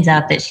 Anyway, it ends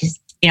up that she's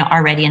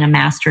already in a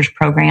master's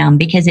program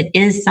because it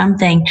is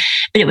something,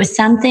 but it was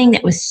something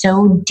that was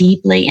so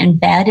deeply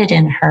embedded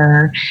in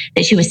her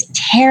that she was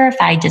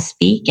terrified to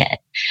speak it.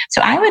 So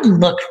I would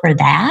look for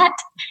that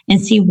and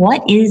see,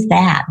 what is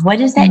that? What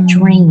is that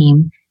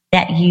dream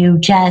that you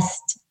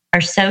just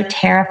are so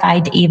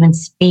terrified to even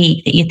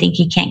speak that you think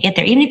you can't get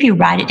there? Even if you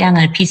write it down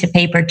on a piece of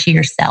paper to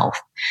yourself,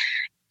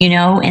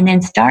 and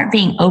then start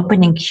being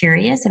open and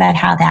curious about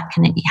how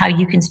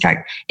you can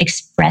start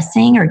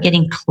expressing or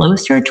getting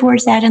closer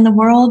towards that in the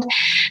world.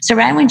 So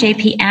right when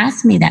JP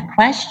asked me that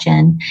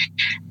question,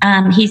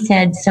 he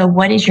said, so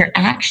what is your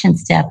action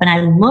step? And I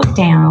look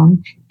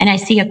down and I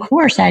see a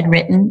course I'd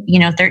written,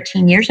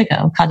 13 years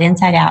ago called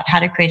Inside Out, How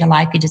to Create a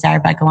Life You Desire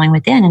by Going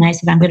Within. And I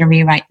said, I'm going to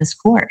rewrite this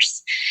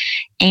course.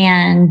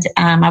 And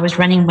I was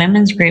running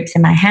women's groups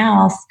in my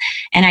house,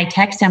 and I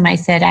texted them. I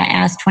said, I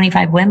asked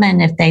 25 women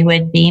if they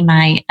would be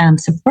my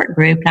support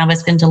group, and I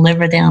was going to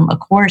deliver them a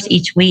course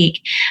each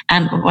week.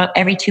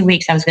 Every 2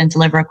 weeks, I was going to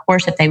deliver a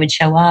course if they would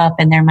show up,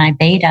 and they're my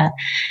beta.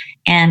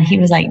 And he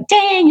was like,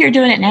 dang, you're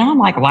doing it now? I'm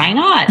like, why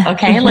not?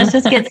 Okay, let's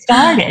just get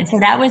started. So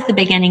that was the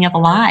beginning of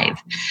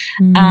Alive.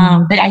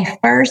 But I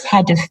first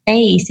had to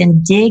face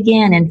and dig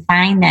in and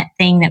find that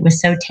thing that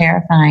was so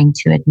terrifying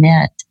to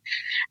admit.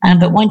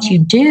 But once you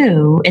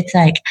do, it's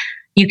like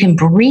you can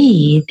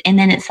breathe. And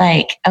then it's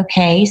like,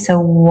 okay, so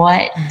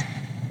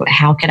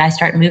how could I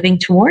start moving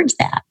towards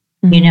that?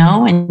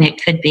 And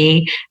it could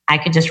be, I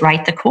could just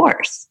write the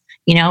course.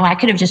 I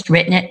could have just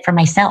written it for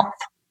myself.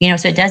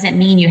 So it doesn't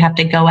mean you have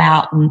to go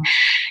out and,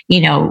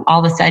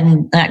 all of a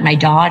sudden, like my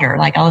daughter,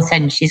 like all of a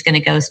sudden she's going to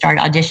go start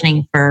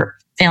auditioning for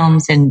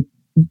films and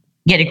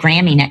get a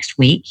Grammy next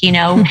week.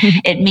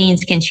 It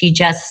means, can she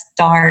just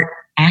start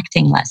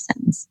acting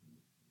lessons?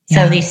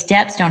 So these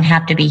steps don't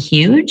have to be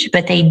huge,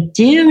 but they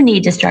do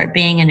need to start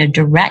being in a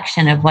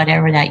direction of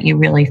whatever that you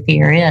really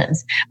fear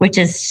is, which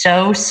is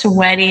so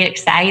sweaty,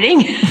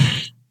 exciting.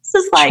 It's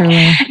just like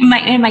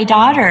my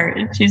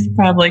daughter, she's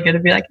probably going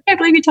to be like, I can't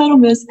believe you told him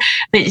this.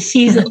 But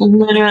she's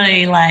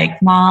literally like,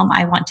 Mom,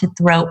 I want to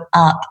throw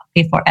up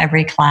before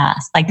every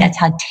class. Like, that's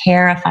how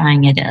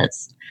terrifying it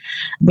is,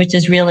 which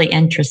is really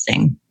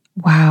interesting.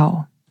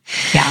 Wow.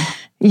 Yeah.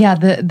 Yeah.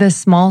 The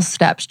small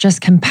steps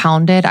just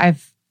compounded.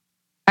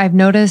 I've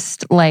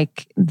noticed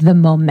like the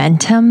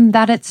momentum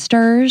that it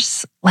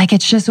stirs. Like,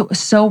 it's just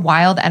so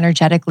wild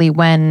energetically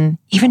when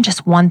even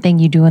just one thing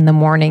you do in the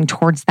morning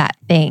towards that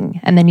thing,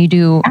 and then you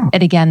do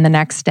it again the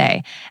next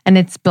day, and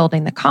it's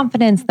building the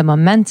confidence, the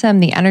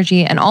momentum, the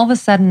energy. And all of a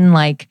sudden,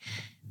 like,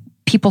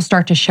 people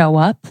start to show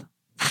up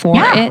for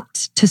it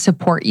to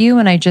support you.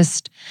 And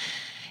it's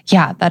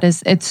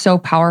so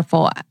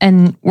powerful.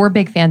 And we're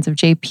big fans of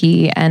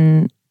JP,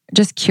 and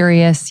just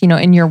curious,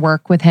 in your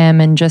work with him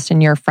and just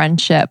in your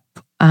friendship,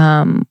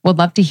 would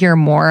love to hear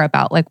more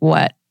about like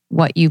what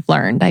you've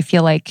learned. I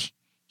feel like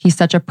he's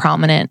such a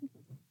prominent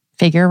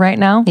figure right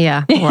now.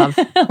 Yeah. Love.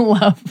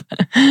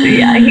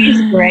 Yeah,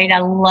 he's great. I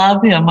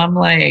love him. I'm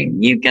like,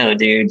 you go,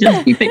 dude.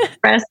 Just keep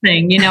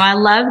expressing. I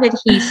love that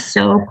he's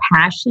so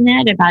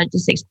passionate about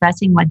just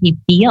expressing what he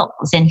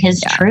feels and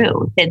his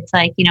truth. It's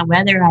like,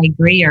 whether I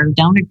agree or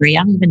don't agree,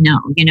 I don't even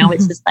know.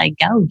 It's just like,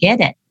 go get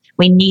it.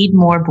 We need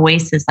more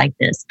voices like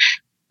this.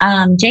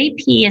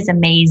 JP is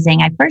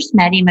amazing. I first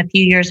met him a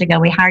few years ago.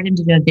 We hired him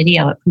to do a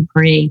video at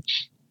Poo-Pourri.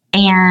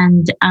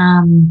 And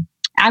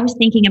I was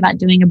thinking about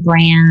doing a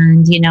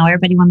brand.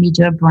 Everybody wanted me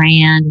to do a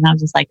brand. And I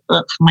was just like,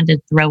 ugh, I wanted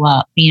to throw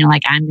up,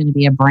 like I'm going to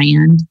be a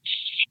brand.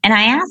 And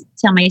I asked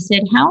him, I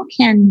said,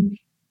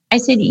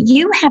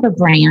 you have a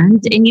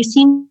brand and you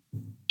seem,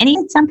 and he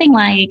said something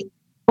like,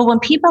 well, when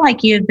people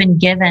like you have been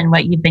given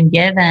what you've been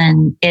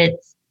given,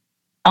 it's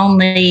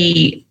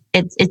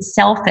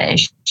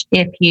selfish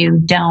if you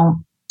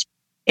don't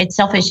it's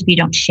selfish if you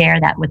don't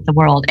share that with the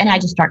world. And I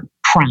just start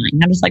crying.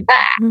 I'm just like,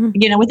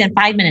 within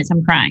 5 minutes,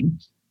 I'm crying.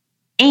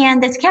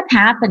 And this kept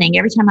happening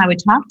every time I would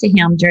talk to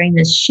him during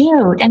this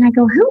shoot. And I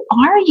go, who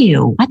are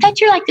you? I thought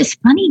you're like this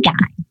funny guy,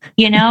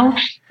 And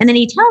then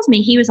he tells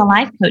me he was a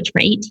life coach for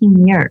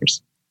 18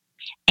 years.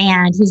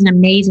 And he's an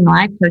amazing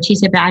life coach. He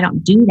said, but I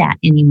don't do that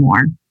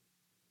anymore.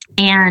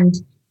 And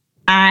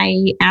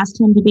I asked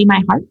him to be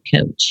my heart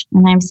coach.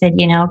 And I said,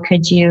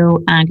 could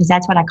you, because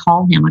that's what I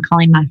call him. I call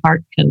him my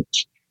heart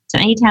coach. So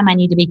anytime I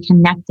need to be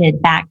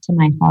connected back to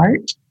my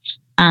heart,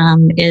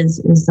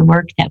 is the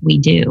work that we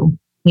do.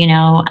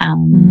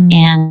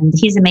 And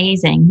he's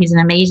amazing. He's an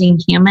amazing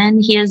human.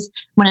 He is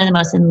one of the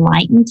most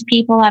enlightened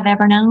people I've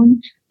ever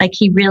known. Like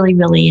he really,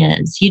 really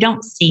is. You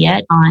don't see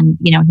it on,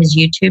 his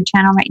YouTube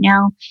channel right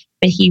now,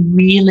 but he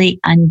really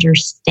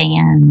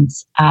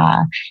understands.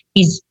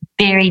 He's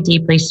very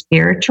deeply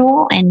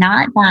spiritual, and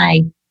not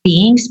by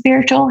being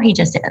spiritual. He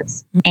just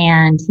is.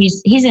 And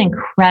he's an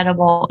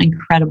incredible,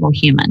 incredible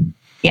human.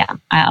 Yeah,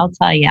 I'll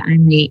tell you,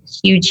 I'm a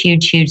huge,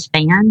 huge, huge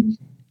fan.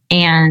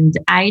 And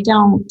I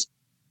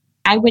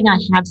would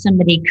not have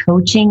somebody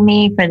coaching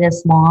me for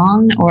this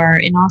long,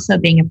 and also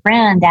being a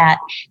friend that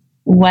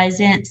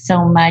wasn't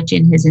so much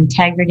in his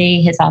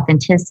integrity, his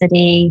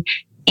authenticity,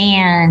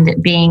 and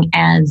being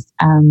as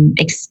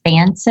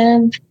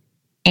expansive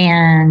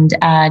and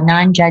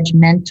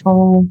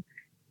non-judgmental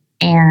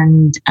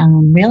and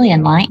really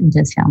enlightened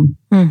as him.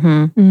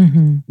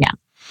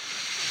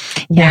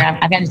 Yeah,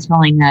 I've got to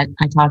tell him that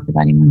I talked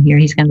about him on here.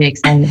 He's going to be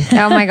excited.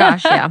 Oh my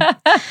gosh, yeah.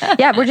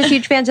 Yeah, we're just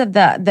huge fans of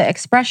the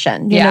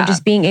expression, you know,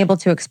 just being able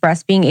to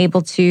express, being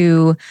able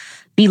to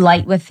be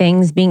light with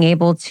things, being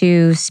able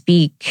to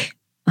speak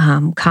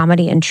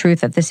comedy and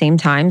truth at the same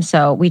time.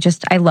 So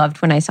I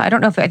loved when I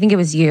think it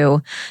was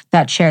you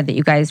that shared that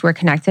you guys were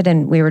connected,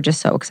 and we were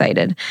just so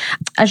excited.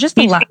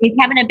 He's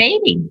having a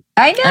baby.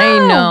 I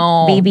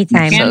know. Baby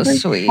time. So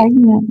sweet.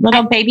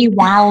 Little baby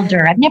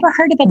Wilder. I've never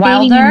heard of a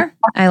Wilder? baby.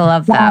 I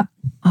love that.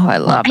 Oh, I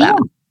love that.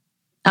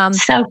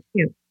 So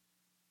cute.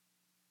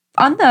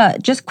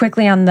 Just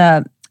quickly on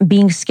the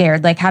being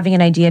scared, like having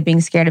an idea, being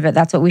scared of it,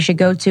 that's what we should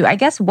go to. I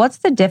guess what's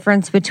the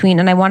difference between,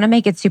 and I want to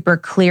make it super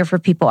clear for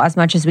people as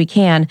much as we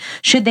can,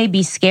 should they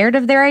be scared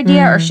of their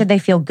idea or should they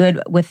feel good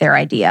with their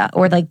idea,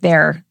 or like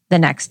the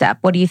next step?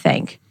 What do you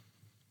think?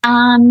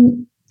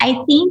 I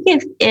think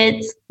if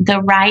it's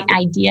the right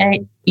idea,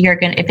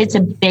 if it's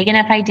a big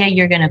enough idea,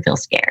 you're going to feel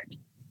scared,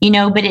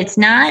 but it's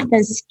not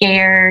the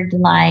scared,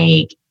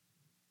 like,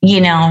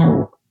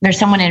 there's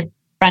someone in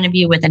front of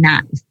you with a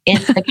knife.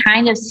 It's the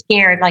kind of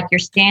scared, like you're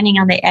standing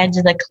on the edge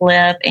of the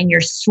cliff and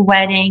you're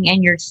sweating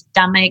and your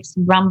stomach's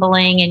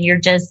rumbling and you're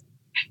just,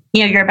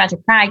 you're about to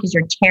cry because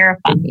you're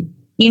terrified.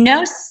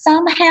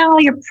 Somehow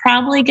you're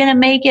probably going to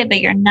make it, but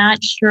you're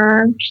not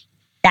sure.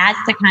 That's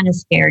the kind of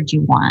scared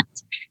you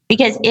want.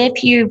 Because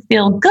if you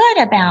feel good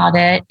about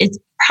it, it's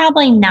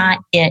probably not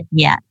it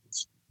yet.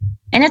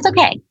 And it's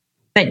okay.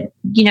 But,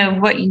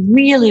 what you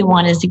really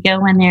want is to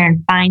go in there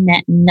and find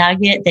that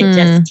nugget that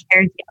just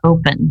tears you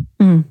open.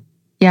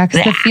 Yeah,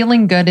 because the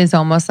feeling good is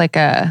almost like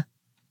it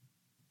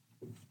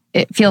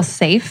feels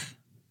safe.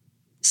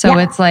 So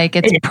it's like,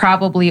 it's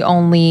probably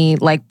only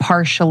like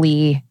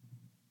partially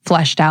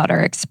fleshed out or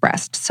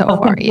expressed so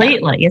far.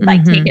 Completely. It's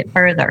like, take it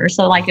further.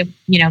 So like if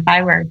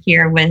I were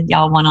here with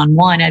y'all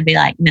one-on-one, I'd be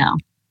like, no,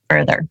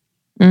 further.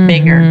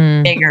 Bigger.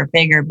 And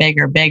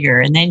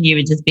then you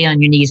would just be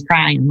on your knees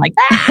crying like,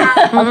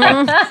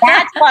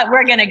 that's what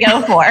we're going to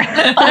go for.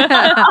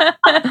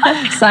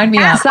 Sign me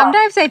up.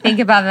 Sometimes I think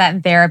about that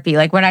in therapy.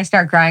 Like when I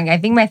start crying, I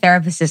think my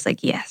therapist is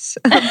like, yes.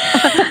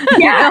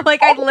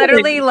 I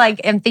literally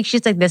think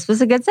she's like, this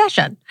was a good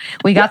session.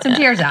 We got some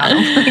tears out.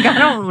 Like, I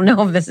don't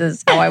know if this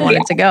is how I want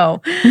it to go.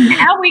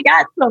 Now we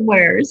got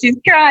somewhere. She's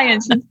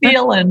crying. She's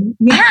feeling.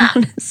 Yeah.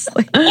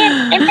 Honestly.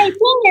 And my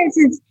thing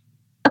is,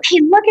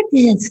 okay, look at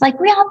this. Like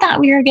we all thought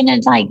we were going to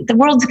the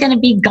world's going to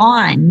be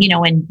gone,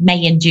 in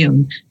May and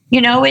June.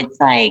 It's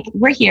like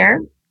we're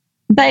here,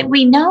 but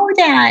we know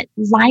that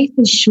life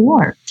is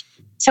short.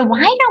 So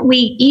why don't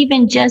we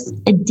even just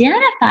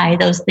identify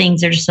those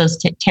things that are so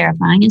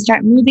terrifying and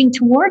start moving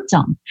towards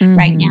them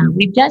right now?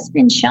 We've just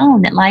been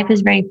shown that life is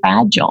very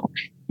fragile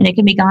and it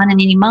can be gone in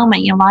any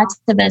moment. Lots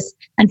of us,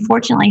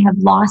 unfortunately, have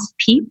lost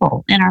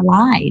people in our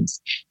lives.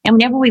 And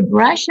whenever we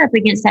brush up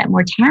against that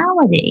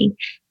mortality,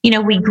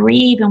 we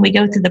grieve and we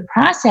go through the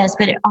process,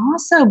 but it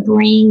also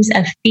brings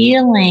a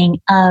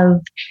feeling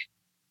of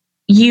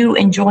you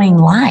enjoying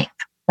life,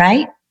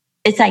 right?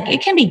 It's like,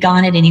 it can be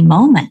gone at any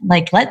moment.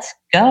 Like, let's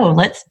go,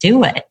 let's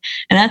do it.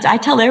 And I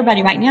tell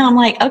everybody right now, I'm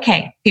like,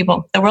 okay,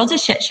 people, the world's a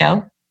shit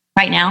show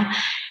right now.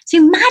 So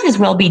you might as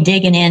well be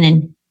digging in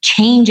and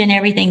changing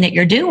everything that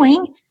you're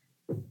doing.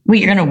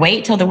 You're going to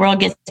wait till the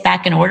world gets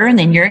back in order and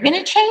then you're going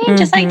to change.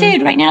 It's like,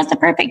 dude, right now is the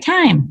perfect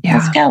time. Yeah.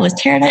 Let's go.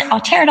 Let's tear it.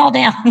 I'll tear it all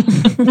down.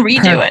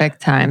 Redo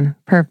Perfect time.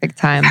 Perfect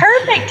time.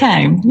 Perfect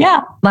time.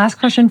 Yeah. Last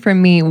question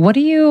from me. What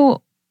do you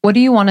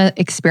want to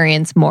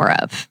experience more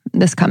of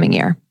this coming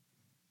year?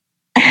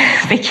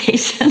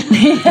 vacation.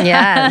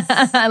 Yes.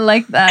 I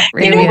like that.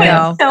 You know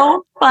what's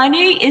so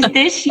funny is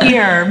this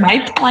year, my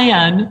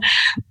plan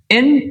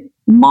in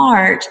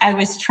March, I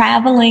was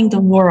traveling the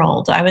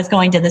world. I was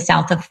going to the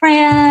south of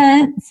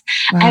France.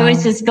 Wow. I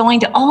was just going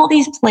to all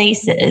these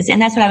places.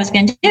 And that's what I was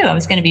going to do. I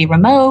was going to be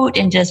remote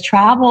and just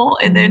travel.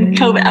 And then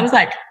COVID, I was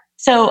like,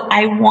 so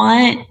I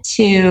want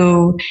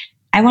to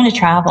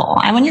travel.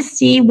 I want to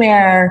see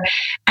where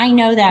I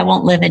know that I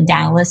won't live in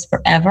Dallas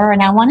forever.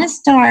 And I want to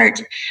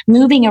start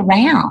moving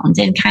around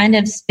and kind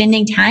of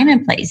spending time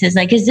in places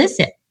like, is this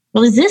it?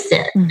 Well, is this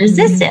it? Is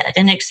this it?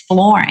 And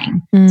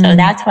exploring. So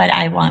that's what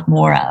I want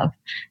more of.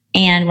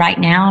 And right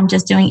now I'm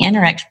just doing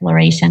inner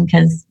exploration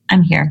because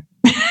I'm here.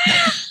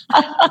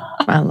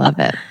 I love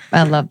it.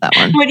 I love that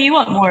one. What do you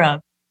want more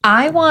of?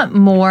 I want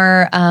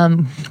more,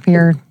 we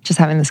were just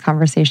having this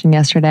conversation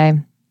yesterday,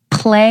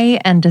 play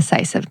and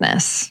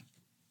decisiveness.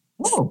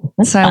 Oh,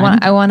 so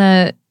I want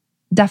to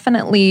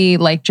definitely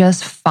like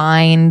just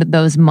find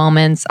those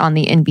moments on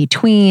the in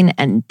between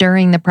and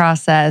during the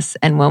process.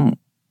 And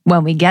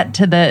when we get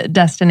to the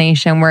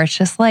destination where it's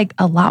just like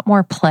a lot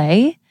more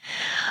play,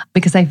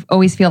 because I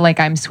always feel like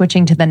I'm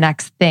switching to the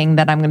next thing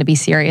that I'm going to be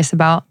serious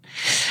about.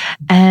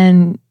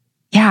 And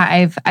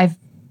yeah, I've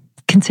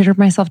considered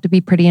myself to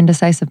be pretty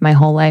indecisive my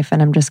whole life,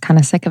 and I'm just kind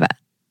of sick of it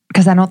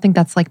because I don't think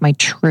that's like my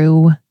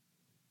true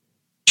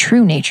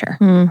nature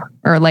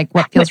or like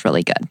what feels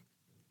really good.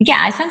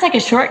 Yeah, it sounds like a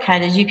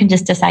shortcut is you can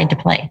just decide to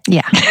play.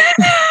 Yeah.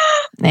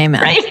 Amen.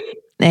 Right?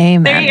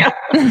 Amen. There you go.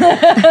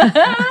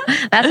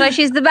 That's why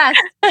she's the best.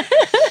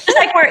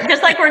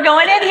 just like we're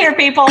going in here,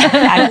 people.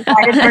 I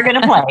decided we're going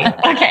to play.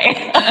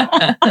 Okay.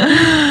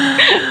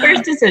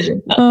 First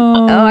decision.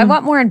 Oh, I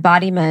want more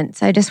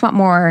embodiment. I just want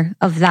more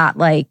of that,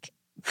 like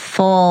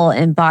full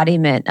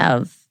embodiment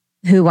of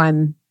who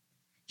I'm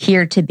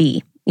here to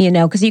be. You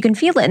know, because you can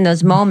feel it in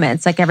those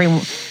moments. Like every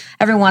once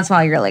in a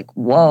while, you're like,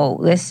 "Whoa,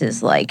 this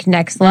is like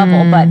next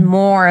level." But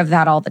more of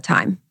that all the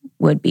time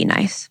would be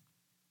nice.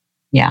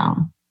 Yeah.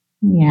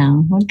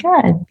 Yeah. Well,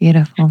 good.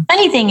 Beautiful.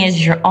 Funny thing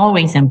is, you're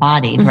always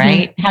embodied,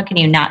 right? How can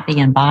you not be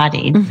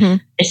embodied?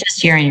 It's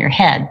just you're in your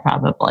head,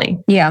 probably.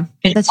 Yeah,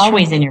 it's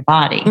always in your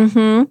body.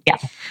 Yeah.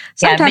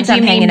 Sometimes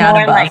I'm hanging out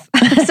above.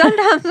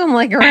 Sometimes I'm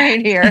like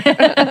right here,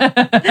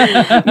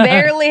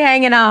 barely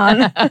hanging on.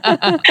 Yeah,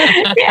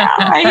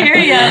 I hear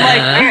you. I'm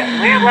like,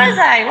 where was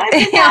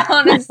I? Yeah,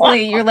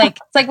 honestly, you're like,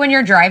 it's like when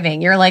you're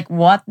driving, you're like,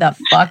 what the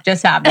fuck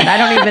just happened? I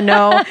don't even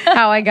know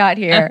how I got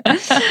here.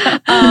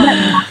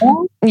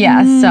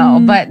 Yeah, so,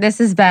 but this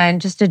has been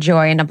just a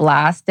joy and a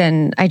blast.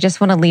 And I just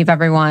want to leave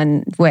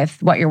everyone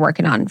with what you're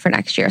working on for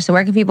next year. So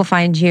where can people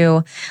find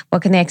you?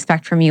 What can they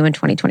expect from you in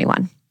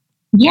 2021?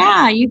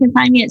 Yeah, you can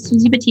find me at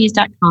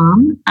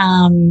SusieBatiste.com.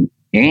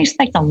 You're going to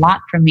expect a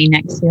lot from me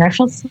next year. I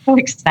feel so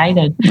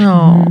excited.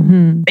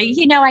 But,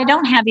 you know, I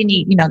don't have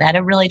any, I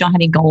really don't have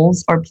any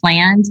goals or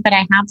plans, but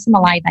I have some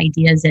alive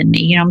ideas in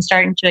me. I'm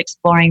starting to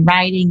exploring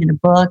writing and a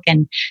book,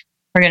 and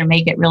we're going to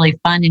make it really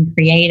fun and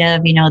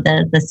creative.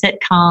 The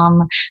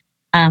sitcom.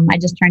 I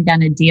just turned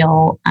down a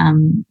deal,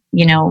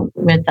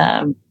 with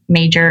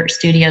major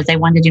studios. They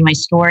wanted to do my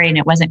story and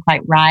it wasn't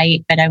quite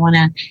right, but I want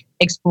to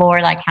explore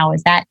like, how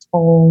is that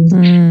told?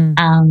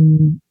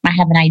 I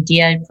have an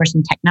idea for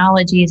some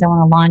technologies I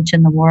want to launch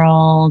in the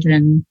world,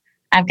 and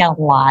I've got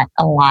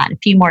a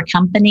few more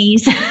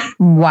companies.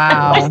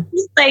 Wow.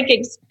 It's like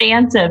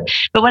expansive.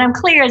 But what I'm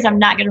clear is I'm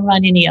not going to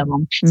run any of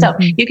them. So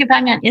you can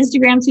find me on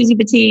Instagram, Susie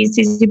Batiste,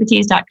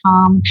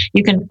 SusieBatiste.com.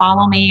 You can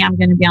follow me. I'm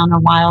going to be on a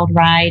wild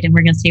ride and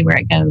we're going to see where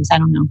it goes. I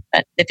don't know,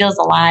 but it feels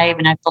alive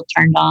and I feel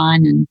turned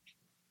on. And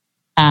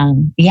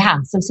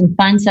so some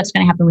fun stuff's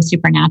going to happen with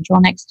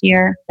Supernatural next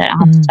year that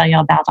I'll have to tell you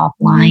all about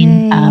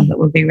offline, but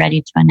we'll be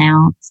ready to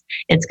announce.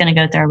 It's going to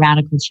go through a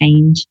radical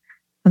change.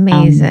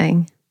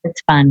 Amazing.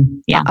 It's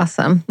fun. Yeah.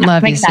 Awesome.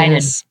 Love I'm you,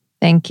 excited. Sis.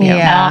 Thank you.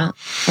 Yeah.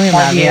 We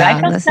love you.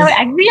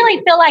 I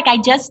really feel like I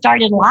just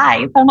started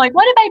live. I'm like,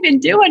 what have I been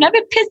doing? I've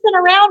been pissing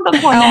around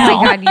before now. Oh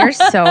my God, you're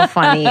so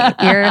funny.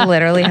 You're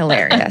literally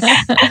hilarious.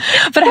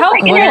 But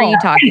what are you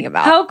talking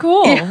about? How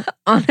cool. Yeah,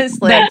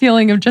 honestly. That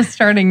feeling of just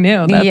starting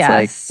new. That's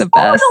like the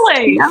best.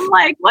 Totally. I'm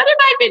like, what have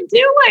I been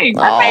doing?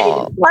 I'm ready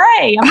to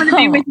play. I'm going to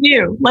be with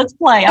you. Let's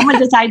play. I'm going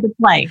to decide to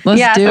play.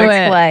 Let's do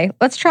it. Play.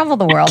 Let's travel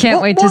the world. Can't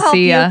wait to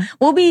see you.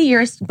 We'll be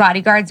your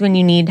bodyguards when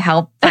you need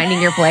help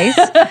finding your place.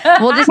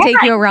 We'll just take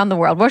you around the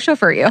world. We'll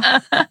chauffeur you.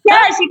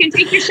 Yes, you can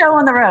take your show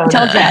on the road.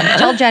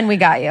 Tell Jen we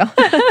got you.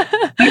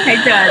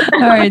 Okay, good.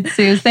 All right,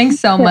 Sue. Thanks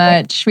so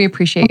much. We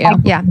appreciate you.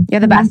 Yeah, you're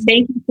the best.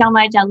 Thank you so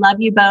much. I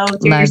love you both.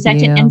 You're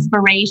such an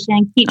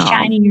inspiration. Keep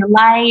shining your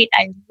light.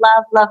 I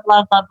love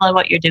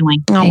what you're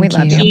doing. Oh, we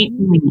love you. Keep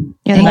doing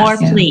it. You're More,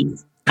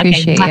 please.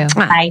 Appreciate you.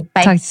 Bye.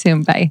 Talk to you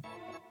soon. Bye.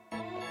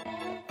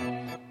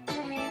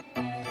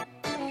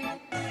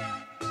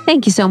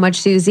 Thank you so much,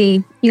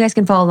 Susie. You guys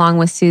can follow along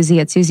with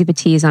Susie at Susie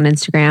Batiste on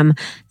Instagram,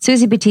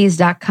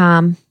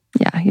 SusieBatiste.com.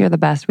 Yeah, you're the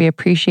best. We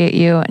appreciate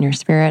you and your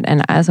spirit.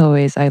 And as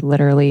always, I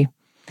literally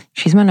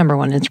She's my number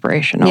one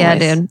inspiration. Yeah,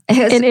 Always.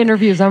 dude. In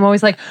interviews, I'm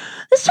always like,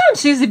 this time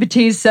Susie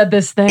Batiz said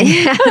this thing.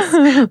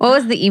 Yes. What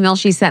was the email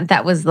she sent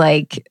that was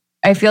like,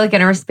 I feel like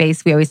in our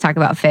space, we always talk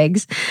about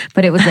figs,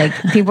 but it was like,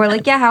 people were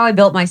like, yeah, how I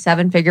built my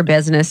 7-figure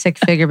business,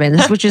 6-figure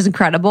business, which is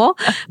incredible.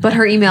 But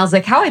her email's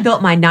like, how I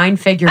built my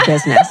 9-figure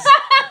business.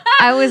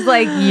 I was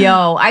like,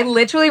 yo, I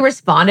literally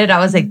responded. I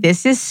was like,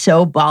 this is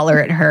so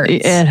baller. It hurts.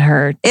 It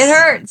hurts. It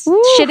hurts.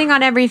 Woo. Shitting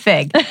on every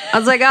fig. I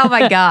was like, oh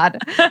my God.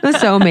 It was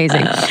so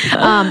amazing.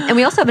 And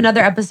we also have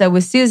another episode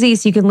with Susie.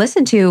 So you can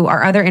listen to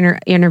our other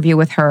interview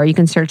with her. You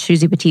can search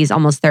Susie Batiz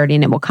Almost 30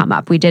 and it will come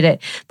up. We did it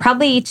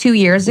probably 2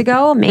 years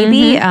ago,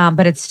 maybe,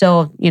 but it's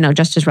still,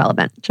 just as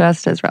relevant.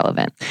 Just as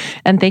relevant.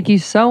 And thank you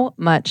so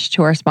much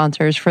to our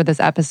sponsors for this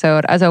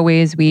episode. As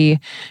always, we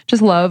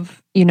just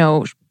love,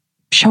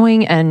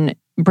 showing and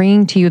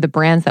bringing to you the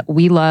brands that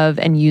we love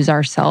and use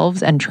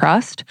ourselves and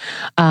trust.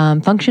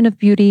 Function of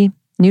Beauty,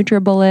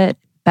 NutriBullet,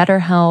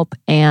 BetterHelp,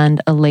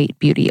 and Elate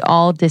Beauty.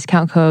 All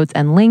discount codes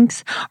and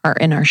links are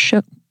in our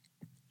show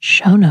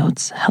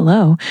notes.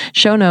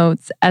 Show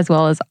notes, as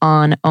well as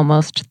on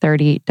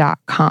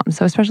almost30.com.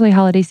 So especially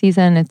holiday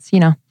season, it's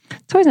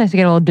always nice to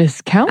get a little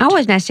discount.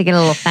 Always nice to get a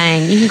little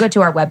thing. You can go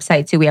to our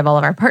website too. We have all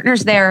of our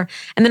partners there.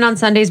 And then on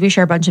Sundays, we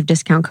share a bunch of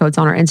discount codes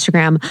on our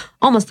Instagram,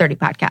 Almost 30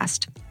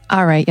 Podcast.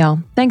 All right, y'all.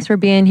 Thanks for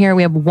being here.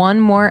 We have one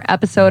more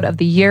episode of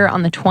the year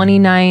on the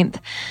 29th.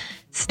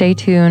 Stay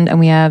tuned. And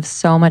we have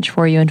so much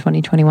for you in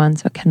 2021.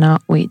 So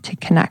cannot wait to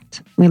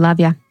connect. We love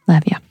you.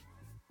 Love you.